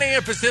 9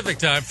 a.m. Pacific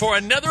Time for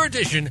another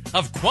edition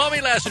of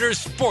Kwamie Lassiter's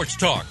Sports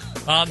Talk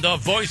on the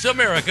Voice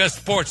America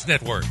Sports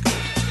Network.